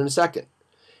use it in a second.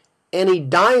 Any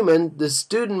diamond, the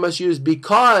student must use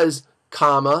because,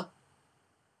 comma,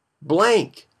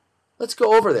 blank. Let's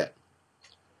go over that.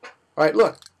 All right,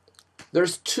 look.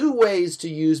 There's two ways to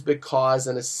use because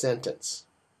in a sentence.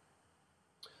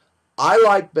 I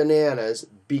like bananas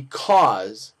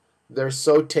because they're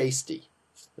so tasty.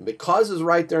 And because is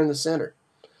right there in the center.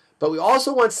 But we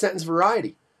also want sentence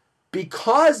variety.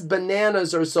 Because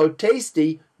bananas are so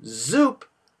tasty, zoop,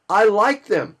 I like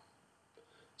them.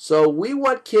 So we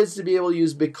want kids to be able to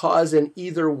use because in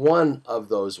either one of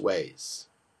those ways.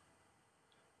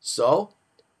 So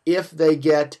if they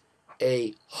get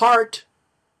a heart,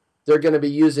 they're going to be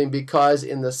using because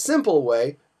in the simple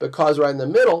way, because right in the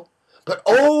middle. But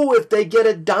oh, if they get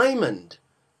a diamond,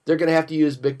 they're going to have to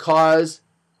use because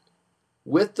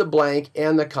with the blank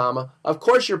and the comma. Of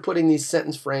course, you're putting these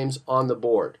sentence frames on the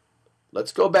board.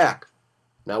 Let's go back.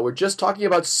 Now, we're just talking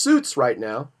about suits right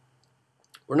now.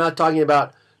 We're not talking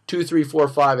about 2, 3, 4,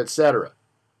 5, etc.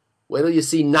 Wait till you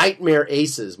see nightmare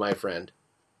aces, my friend.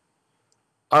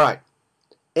 All right.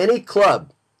 Any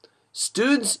club.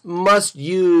 Students must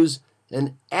use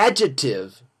an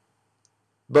adjective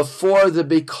before the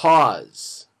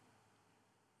because.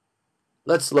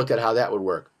 Let's look at how that would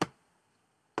work.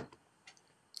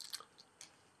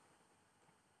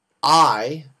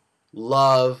 I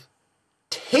love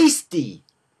tasty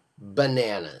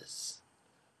bananas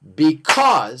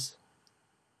because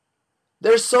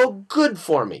they're so good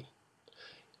for me.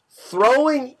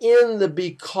 Throwing in the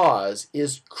because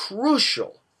is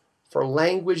crucial for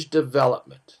language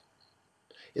development.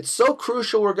 It's so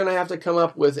crucial we're going to have to come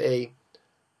up with a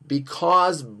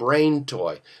because brain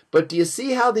toy. But do you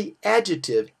see how the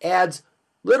adjective adds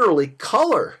literally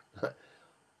color,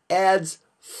 adds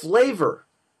flavor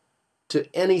to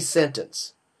any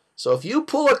sentence? So if you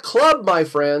pull a club, my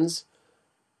friends,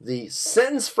 the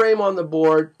sentence frame on the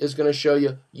board is going to show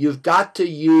you you've got to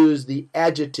use the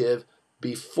adjective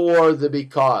before the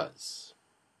because.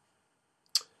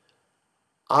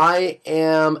 I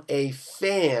am a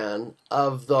fan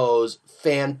of those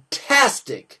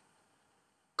fantastic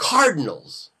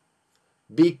Cardinals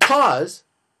because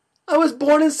I was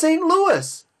born in St.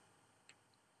 Louis.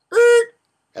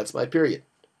 That's my period.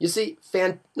 You see,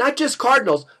 not just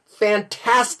Cardinals,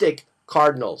 fantastic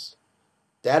Cardinals.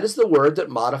 That is the word that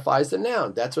modifies the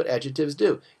noun. That's what adjectives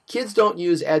do. Kids don't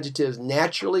use adjectives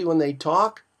naturally when they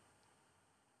talk.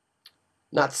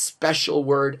 Not special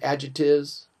word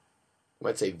adjectives. You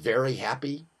might say very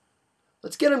happy.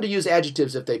 Let's get them to use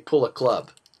adjectives if they pull a club.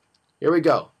 Here we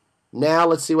go. Now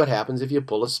let's see what happens if you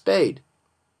pull a spade.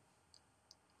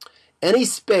 Any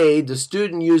spade the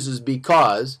student uses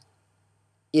because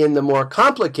in the more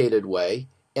complicated way,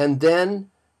 and then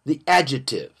the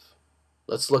adjective.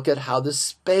 Let's look at how the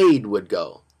spade would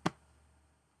go.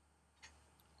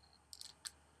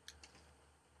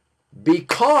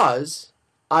 Because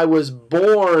I was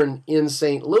born in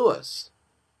St. Louis,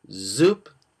 zoop,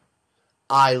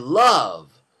 I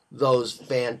love those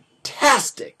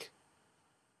fantastic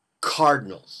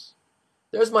Cardinals.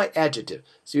 There's my adjective.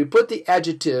 So you put the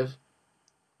adjective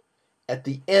at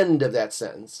the end of that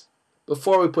sentence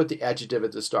before we put the adjective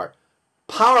at the start.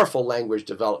 Powerful language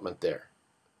development there.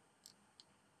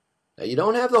 Now you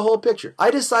don't have the whole picture. I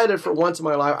decided for once in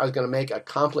my life I was going to make a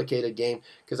complicated game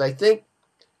because I think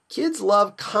kids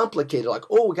love complicated, like,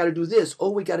 oh, we got to do this,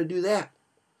 oh, we got to do that.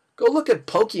 Go look at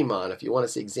Pokemon if you want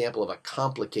to see an example of a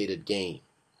complicated game.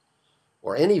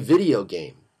 Or any video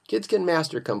game. Kids can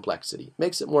master complexity.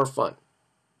 Makes it more fun.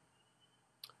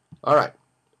 All right.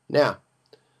 Now,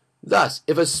 thus,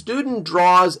 if a student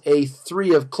draws a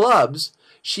 3 of clubs,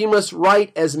 she must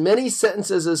write as many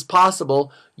sentences as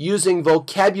possible using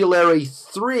vocabulary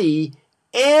 3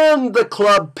 and the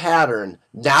club pattern.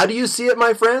 Now do you see it,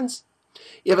 my friends?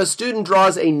 If a student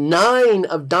draws a 9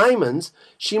 of diamonds,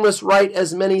 she must write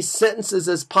as many sentences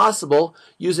as possible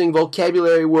using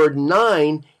vocabulary word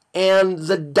 9 and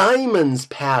the diamonds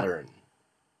pattern.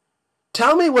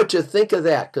 Tell me what you think of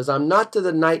that, because I'm not to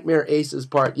the nightmare aces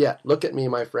part yet. Look at me,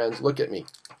 my friends. Look at me.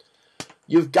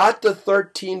 You've got the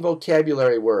 13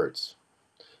 vocabulary words.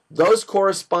 Those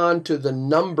correspond to the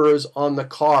numbers on the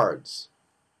cards.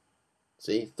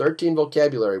 See, 13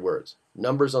 vocabulary words,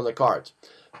 numbers on the cards.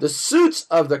 The suits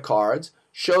of the cards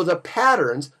show the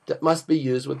patterns that must be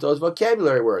used with those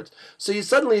vocabulary words. So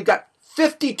you've got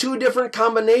 52 different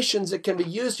combinations that can be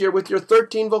used here with your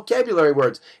 13 vocabulary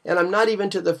words. And I'm not even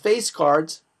to the face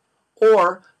cards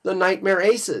or the nightmare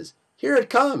aces. Here it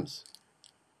comes.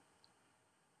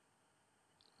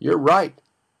 You're right.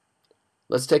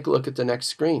 Let's take a look at the next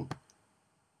screen.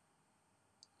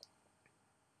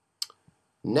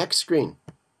 Next screen.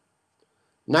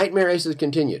 Nightmare aces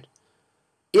continued.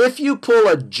 If you pull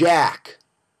a jack,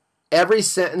 every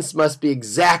sentence must be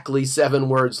exactly 7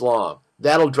 words long.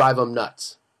 That'll drive them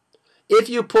nuts. If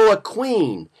you pull a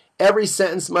queen, every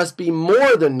sentence must be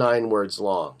more than 9 words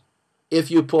long.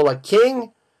 If you pull a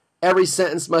king, every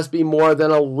sentence must be more than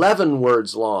 11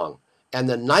 words long. And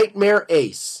the nightmare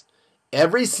ace,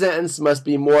 every sentence must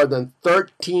be more than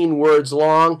 13 words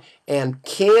long and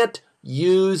can't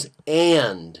use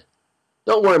and.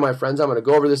 Don't worry, my friends, I'm going to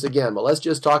go over this again, but let's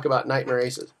just talk about nightmare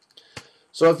aces.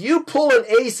 So if you pull an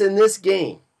ace in this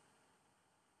game,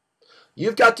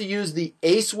 you've got to use the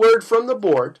ace word from the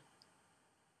board.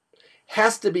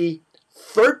 Has to be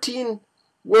 13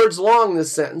 words long,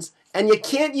 this sentence, and you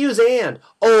can't use and.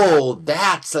 Oh,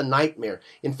 that's a nightmare.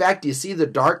 In fact, do you see the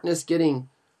darkness getting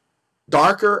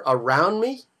darker around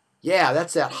me? Yeah,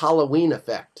 that's that Halloween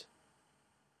effect.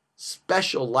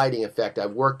 Special lighting effect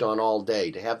I've worked on all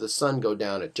day to have the sun go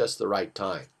down at just the right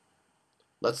time.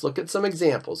 Let's look at some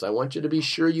examples. I want you to be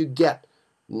sure you get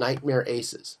nightmare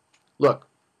aces. Look,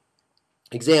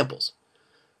 examples.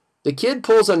 The kid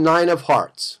pulls a 9 of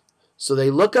hearts. So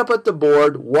they look up at the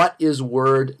board, what is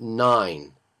word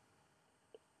 9?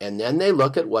 And then they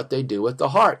look at what they do with the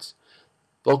hearts.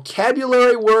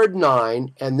 Vocabulary word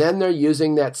 9, and then they're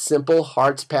using that simple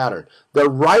hearts pattern. They're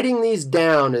writing these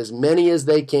down, as many as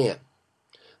they can.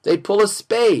 They pull a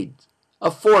spade, a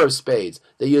 4 of spades.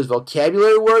 They use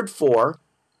vocabulary word 4.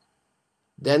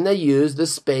 Then they use the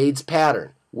spades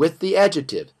pattern with the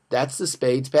adjective. That's the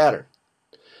spades pattern.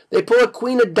 They pull a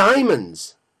queen of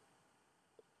diamonds.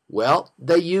 Well,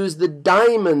 they use the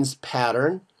diamonds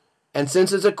pattern, and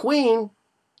since it's a queen,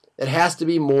 it has to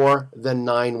be more than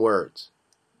 9 words.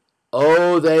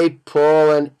 Oh, they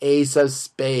pull an ace of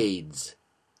spades.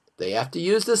 They have to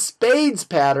use the spades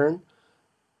pattern,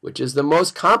 which is the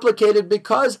most complicated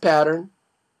because pattern,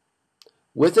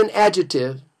 with an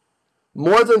adjective,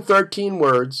 more than 13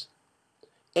 words,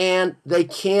 and they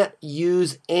can't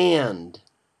use and.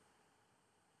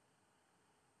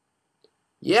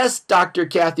 Yes, Dr.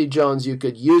 Kathy Jones, you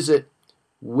could use it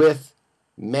with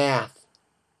math.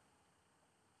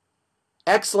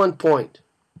 Excellent point.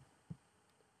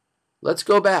 Let's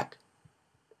go back.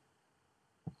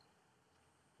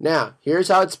 Now, here's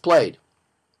how it's played.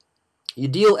 You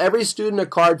deal every student a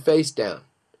card face down.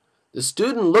 The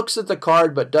student looks at the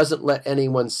card but doesn't let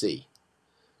anyone see.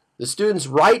 The students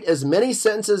write as many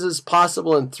sentences as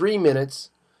possible in 3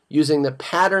 minutes using the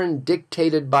pattern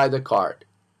dictated by the card.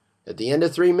 At the end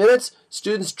of 3 minutes,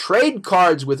 students trade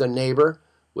cards with a neighbor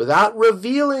without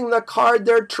revealing the card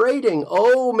they're trading.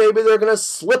 Oh, maybe they're going to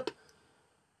slip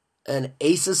an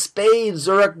ace of spades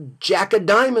or a jack of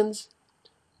diamonds.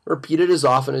 Repeat it as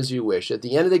often as you wish. At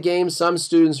the end of the game, some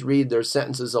students read their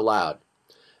sentences aloud.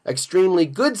 Extremely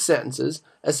good sentences,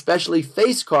 especially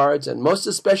face cards and most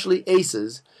especially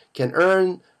aces, can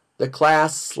earn the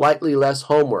class slightly less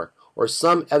homework or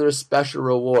some other special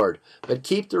reward. But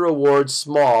keep the reward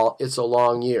small. It's a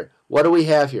long year. What do we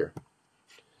have here?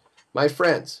 My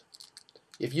friends,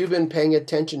 if you've been paying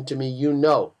attention to me, you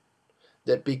know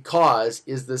that because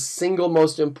is the single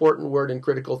most important word in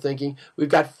critical thinking. We've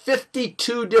got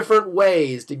 52 different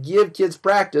ways to give kids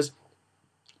practice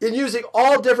in using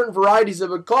all different varieties of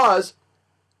because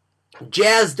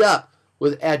jazzed up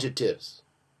with adjectives.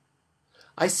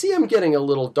 I see I'm getting a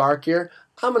little dark here.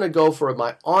 I'm going to go for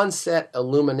my onset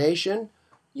illumination.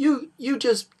 You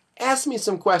just ask me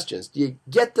some questions. Do you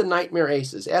get the nightmare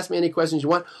aces? Ask me any questions you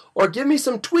want, or give me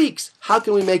some tweaks. How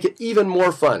can we make it even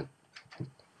more fun?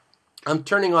 I'm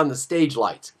turning on the stage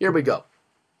lights. Here we go.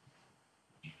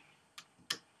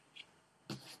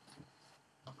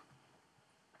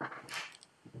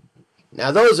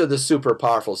 Now those are the super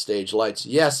powerful stage lights.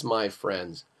 Yes, my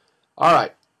friends. All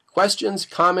right. Questions,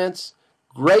 comments?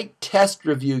 Great test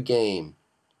review game.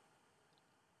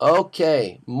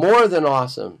 Okay. More than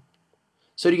awesome.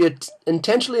 So do you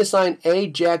intentionally assign A,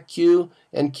 Jack, Q,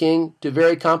 and King to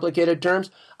very complicated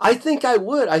terms? I think I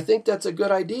would. I think that's a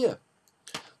good idea.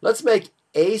 Let's make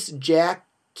Ace, Jack,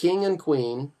 King, and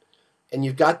Queen, and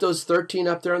you've got those 13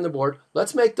 up there on the board.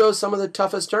 Let's make those some of the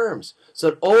toughest terms.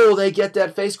 So, oh, they get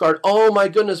that face card. Oh, my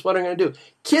goodness, what am I going to do?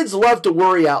 Kids love to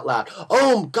worry out loud.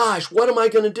 Oh, gosh, what am I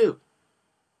going to do?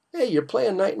 Hey, you're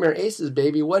playing Nightmare Aces,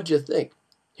 baby. What'd you think?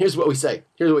 Here's what we say.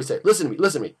 Listen to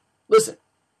me. Listen.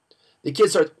 The kid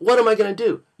starts, what am I going to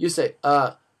do? You say,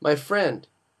 my friend,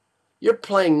 you're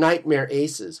playing Nightmare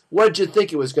Aces. What did you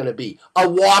think it was going to be? A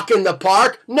walk in the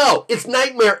park? No, it's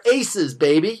Nightmare Aces,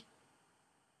 baby.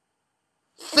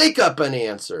 Think up an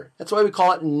answer. That's why we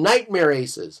call it Nightmare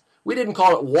Aces. We didn't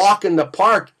call it walk in the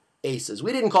park aces.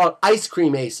 We didn't call it ice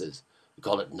cream aces. We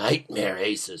called it Nightmare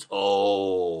Aces.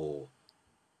 Oh.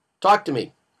 Talk to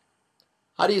me.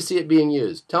 How do you see it being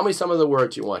used? Tell me some of the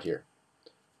words you want here.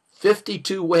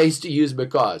 52 ways to use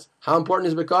because. How important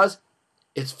is because?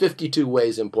 It's 52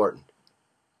 ways important.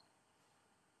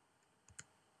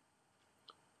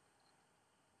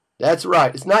 That's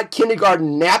right. It's not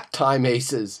kindergarten nap time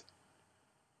aces.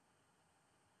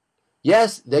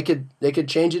 Yes, they could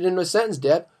change it into a sentence,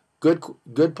 Deb.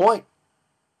 Good point.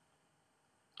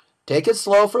 Take it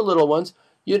slow for little ones.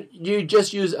 You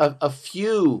just use a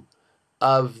few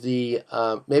of the,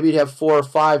 maybe you'd have 4 or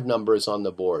 5 numbers on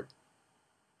the board.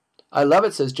 I love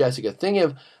it, says Jessica. Thinking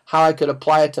of how I could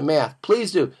apply it to math.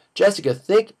 Please do. Jessica,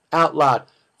 think out loud.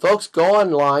 Folks, go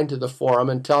online to the forum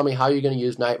and tell me how you're going to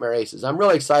use Nightmare Aces. I'm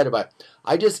really excited about it.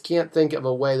 I just can't think of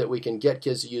a way that we can get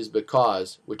kids to use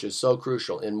because, which is so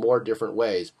crucial, in more different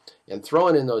ways. And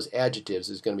throwing in those adjectives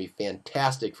is going to be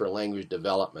fantastic for language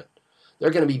development.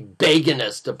 They're going to be begging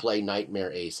us to play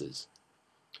Nightmare Aces.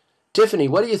 Tiffany,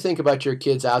 what do you think about your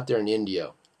kids out there in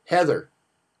India? Heather,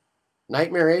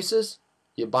 Nightmare Aces?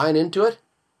 You buying into it?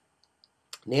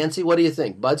 Nancy, what do you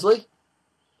think? Budsley?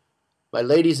 My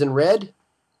ladies in red?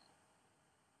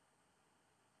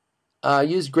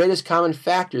 Use greatest common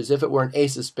factors if it were an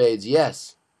ace of spades.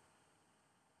 Yes.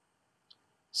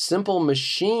 Simple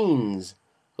machines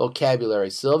vocabulary.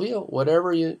 Sylvia,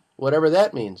 whatever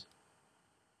that means.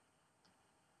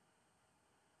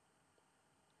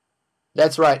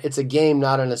 That's right. It's a game,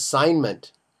 not an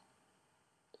assignment.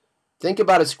 Think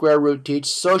about it, Square Root Teach.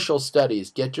 Social studies.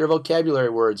 Get your vocabulary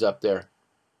words up there.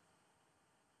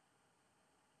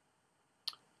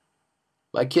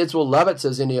 My kids will love it,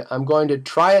 says India. I'm going to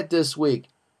try it this week.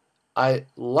 I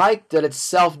like that it's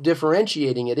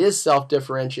self-differentiating. It is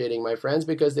self-differentiating, my friends,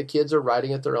 because the kids are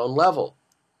writing at their own level.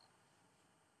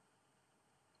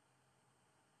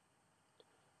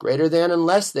 Greater than and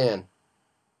less than.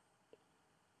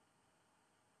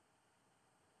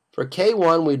 For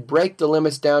K1, we'd break the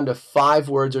limits down to 5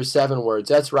 words or 7 words.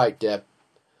 That's right, Deb.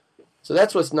 So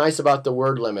that's what's nice about the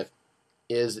word limit,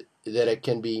 is that it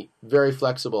can be very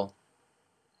flexible.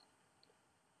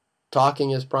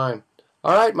 Talking is prime.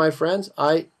 All right, my friends,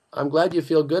 I'm glad you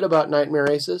feel good about Nightmare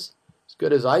Aces, as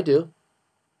good as I do.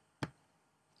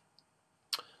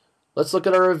 Let's look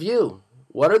at our review.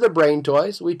 What are the brain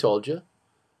toys? We told you.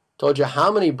 Told you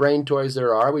how many brain toys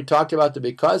there are. We talked about the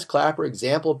Because Clapper,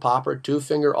 Example Popper,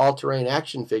 2-finger all-terrain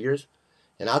action figures,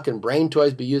 and how can brain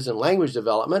toys be used in language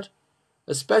development,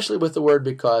 especially with the word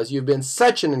because. You've been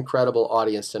such an incredible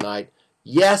audience tonight.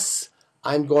 Yes,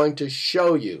 I'm going to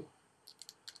show you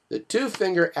the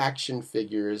 2-finger action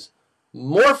figures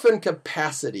morphin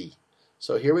capacity.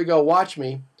 So here we go. Watch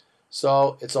me.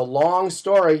 So it's a long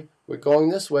story. We're going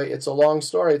this way. It's a long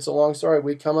story. It's a long story.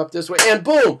 We come up this way, and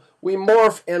boom, we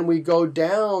morph, and we go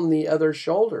down the other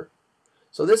shoulder.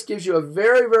 So this gives you a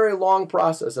very, very long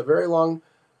process, a very long,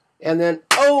 and then,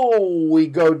 oh, we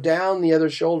go down the other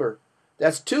shoulder.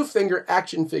 That's 2-finger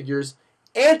action figures,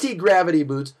 anti-gravity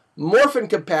boots, morphin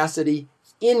capacity,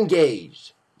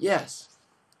 engaged. Yes.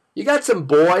 You got some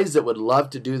boys that would love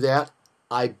to do that?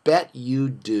 I bet you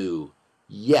do.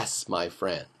 Yes, my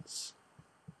friends.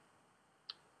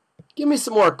 Give me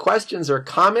some more questions or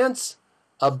comments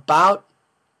about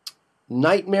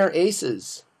Nightmare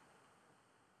Aces.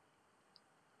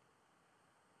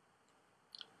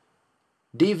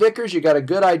 D. Vickers, you got a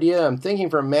good idea. I'm thinking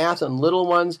for math and little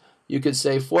ones, you could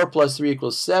say 4 plus 3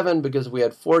 equals 7 because if we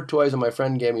had 4 toys and my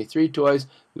friend gave me 3 toys,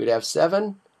 we'd have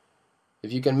 7.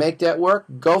 If you can make that work,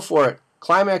 go for it.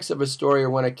 Climax of a story or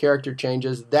when a character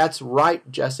changes. That's right,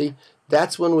 Jesse.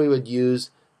 That's when we would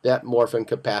use that morphin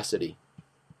capacity.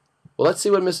 Well, let's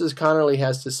see what Mrs. Connerly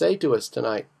has to say to us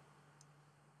tonight.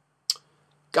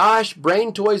 Gosh,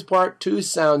 Brain Toys Part 2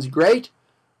 sounds great,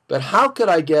 but how could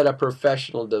I get a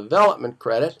professional development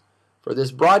credit for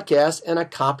this broadcast and a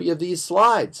copy of these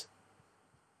slides?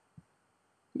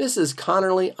 Mrs.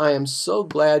 Connerly, I am so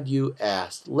glad you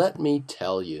asked. Let me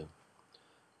tell you.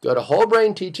 Go to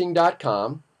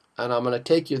wholebrainteaching.com, and I'm going to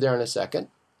take you there in a second.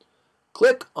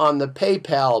 Click on the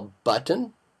PayPal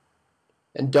button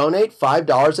and donate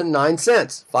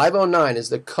 $5.09. 509 is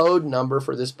the code number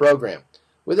for this program.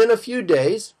 Within a few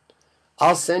days,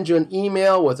 I'll send you an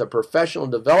email with a professional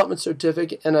development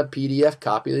certificate and a PDF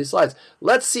copy of these slides.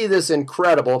 Let's see this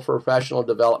incredible professional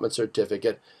development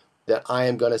certificate that I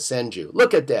am going to send you.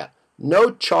 Look at that.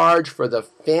 No charge for the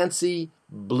fancy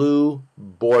blue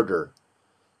border.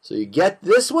 So you get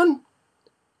this one,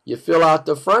 you fill out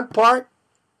the front part,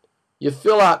 you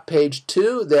fill out page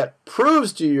 2 that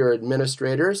proves to your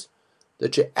administrators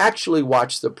that you actually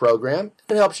watch the program.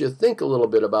 It helps you think a little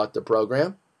bit about the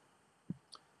program.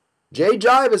 Jay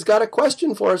Jive has got a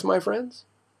question for us, my friends.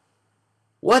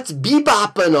 What's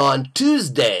bebopping on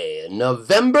Tuesday,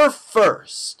 November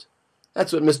 1st?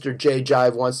 That's what Mr. Jay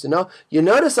Jive wants to know. You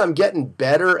notice I'm getting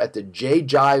better at the Jay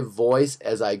Jive voice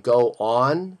as I go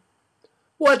on?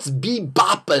 What's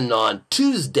beboppin' on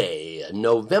Tuesday,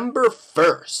 November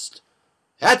 1st?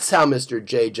 That's how Mr.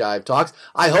 J. Jive talks.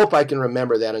 I hope I can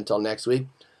remember that until next week.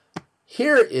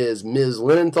 Here is Ms.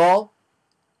 Linenthal.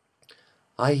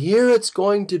 I hear it's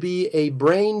going to be a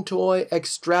brain toy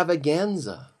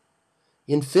extravaganza.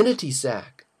 Infinity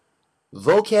Sack,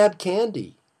 vocab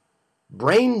candy,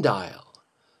 brain dial,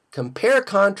 compare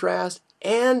contrast,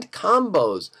 and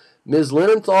combos. Ms.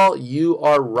 Linenthal, you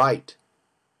are right.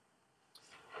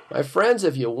 My friends,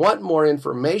 if you want more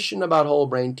information about whole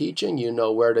brain teaching, you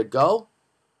know where to go.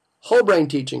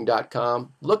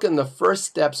 wholebrainteaching.com. Look in the First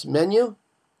Steps menu.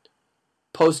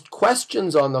 Post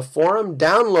questions on the forum.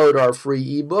 Download our free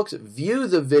ebooks. View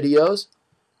the videos.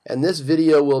 And this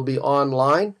video will be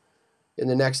online in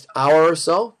the next hour or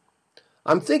so.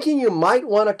 I'm thinking you might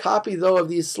want a copy, though, of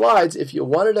these slides if you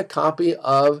wanted a copy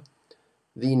of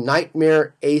the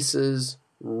Nightmare Aces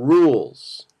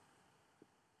rules.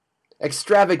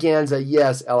 Extravaganza,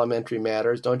 yes, elementary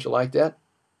matters. Don't you like that?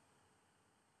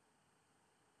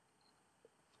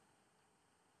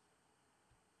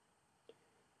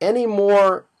 Any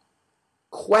more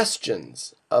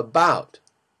questions about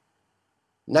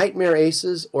Nightmare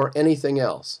Aces or anything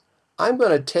else? I'm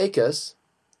going to take us,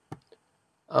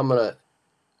 I'm going to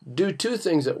do two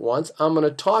things at once. I'm going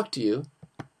to talk to you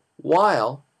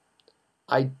while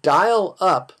I dial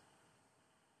up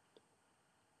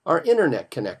our internet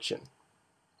connection.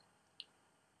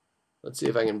 Let's see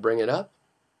if I can bring it up.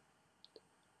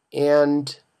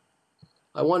 And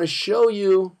I want to show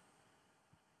you,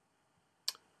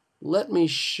 let me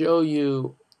show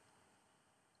you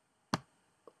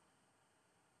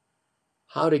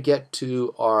how to get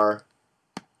to our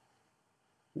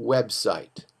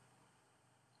website.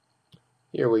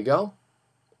 Here we go.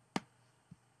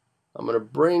 I'm going to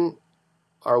bring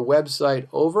our website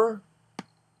over,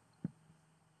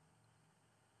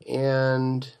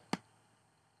 and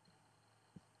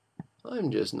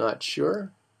I'm just not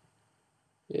sure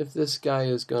if this guy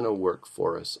is going to work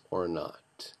for us or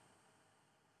not.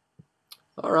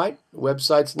 All right,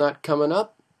 website's not coming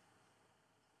up.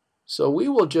 So we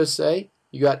will just say,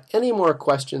 you got any more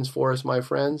questions for us, my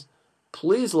friends?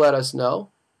 Please let us know.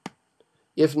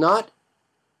 If not,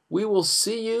 we will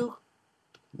see you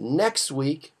next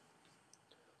week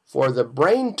for the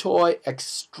Brain Toy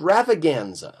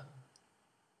Extravaganza.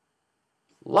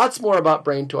 Lots more about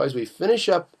brain toys. We finish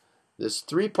up this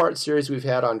 3-part series we've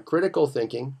had on critical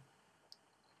thinking.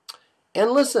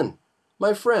 And listen,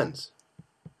 my friends,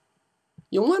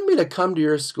 you want me to come to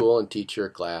your school and teach your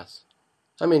class?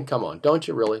 I mean, come on, don't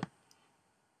you really?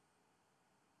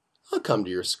 I'll come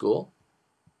to your school.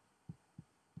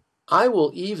 I will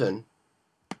even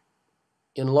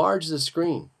enlarge the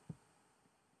screen.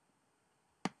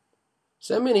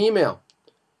 Send me an email.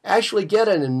 Actually get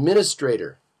an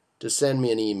administrator to send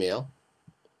me an email.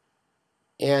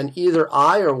 And either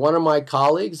I or one of my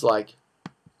colleagues like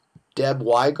Deb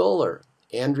Weigel or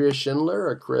Andrea Schindler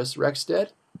or Chris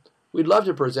Rexted, we'd love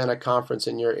to present a conference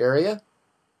in your area.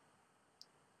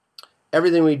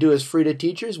 Everything we do is free to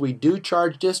teachers. We do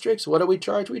charge districts. What do we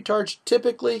charge? We charge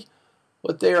typically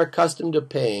what they are accustomed to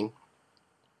paying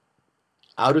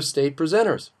out-of-state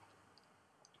presenters.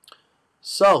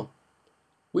 So,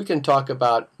 we can talk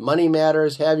about money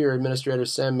matters. Have your administrator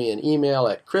send me an email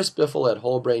at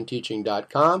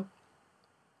chrisbiffle@wholebrainteaching.com.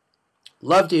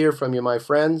 Love to hear from you, my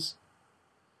friends.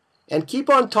 And keep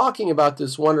on talking about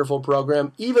this wonderful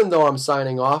program, even though I'm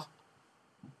signing off.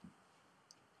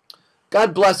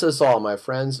 God bless us all, my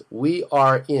friends. We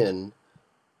are in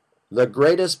the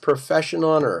greatest profession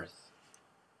on earth.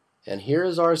 And here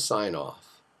is our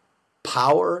sign-off.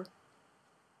 Power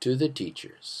to the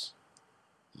teachers.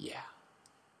 Yeah.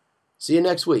 See you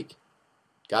next week.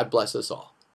 God bless us all.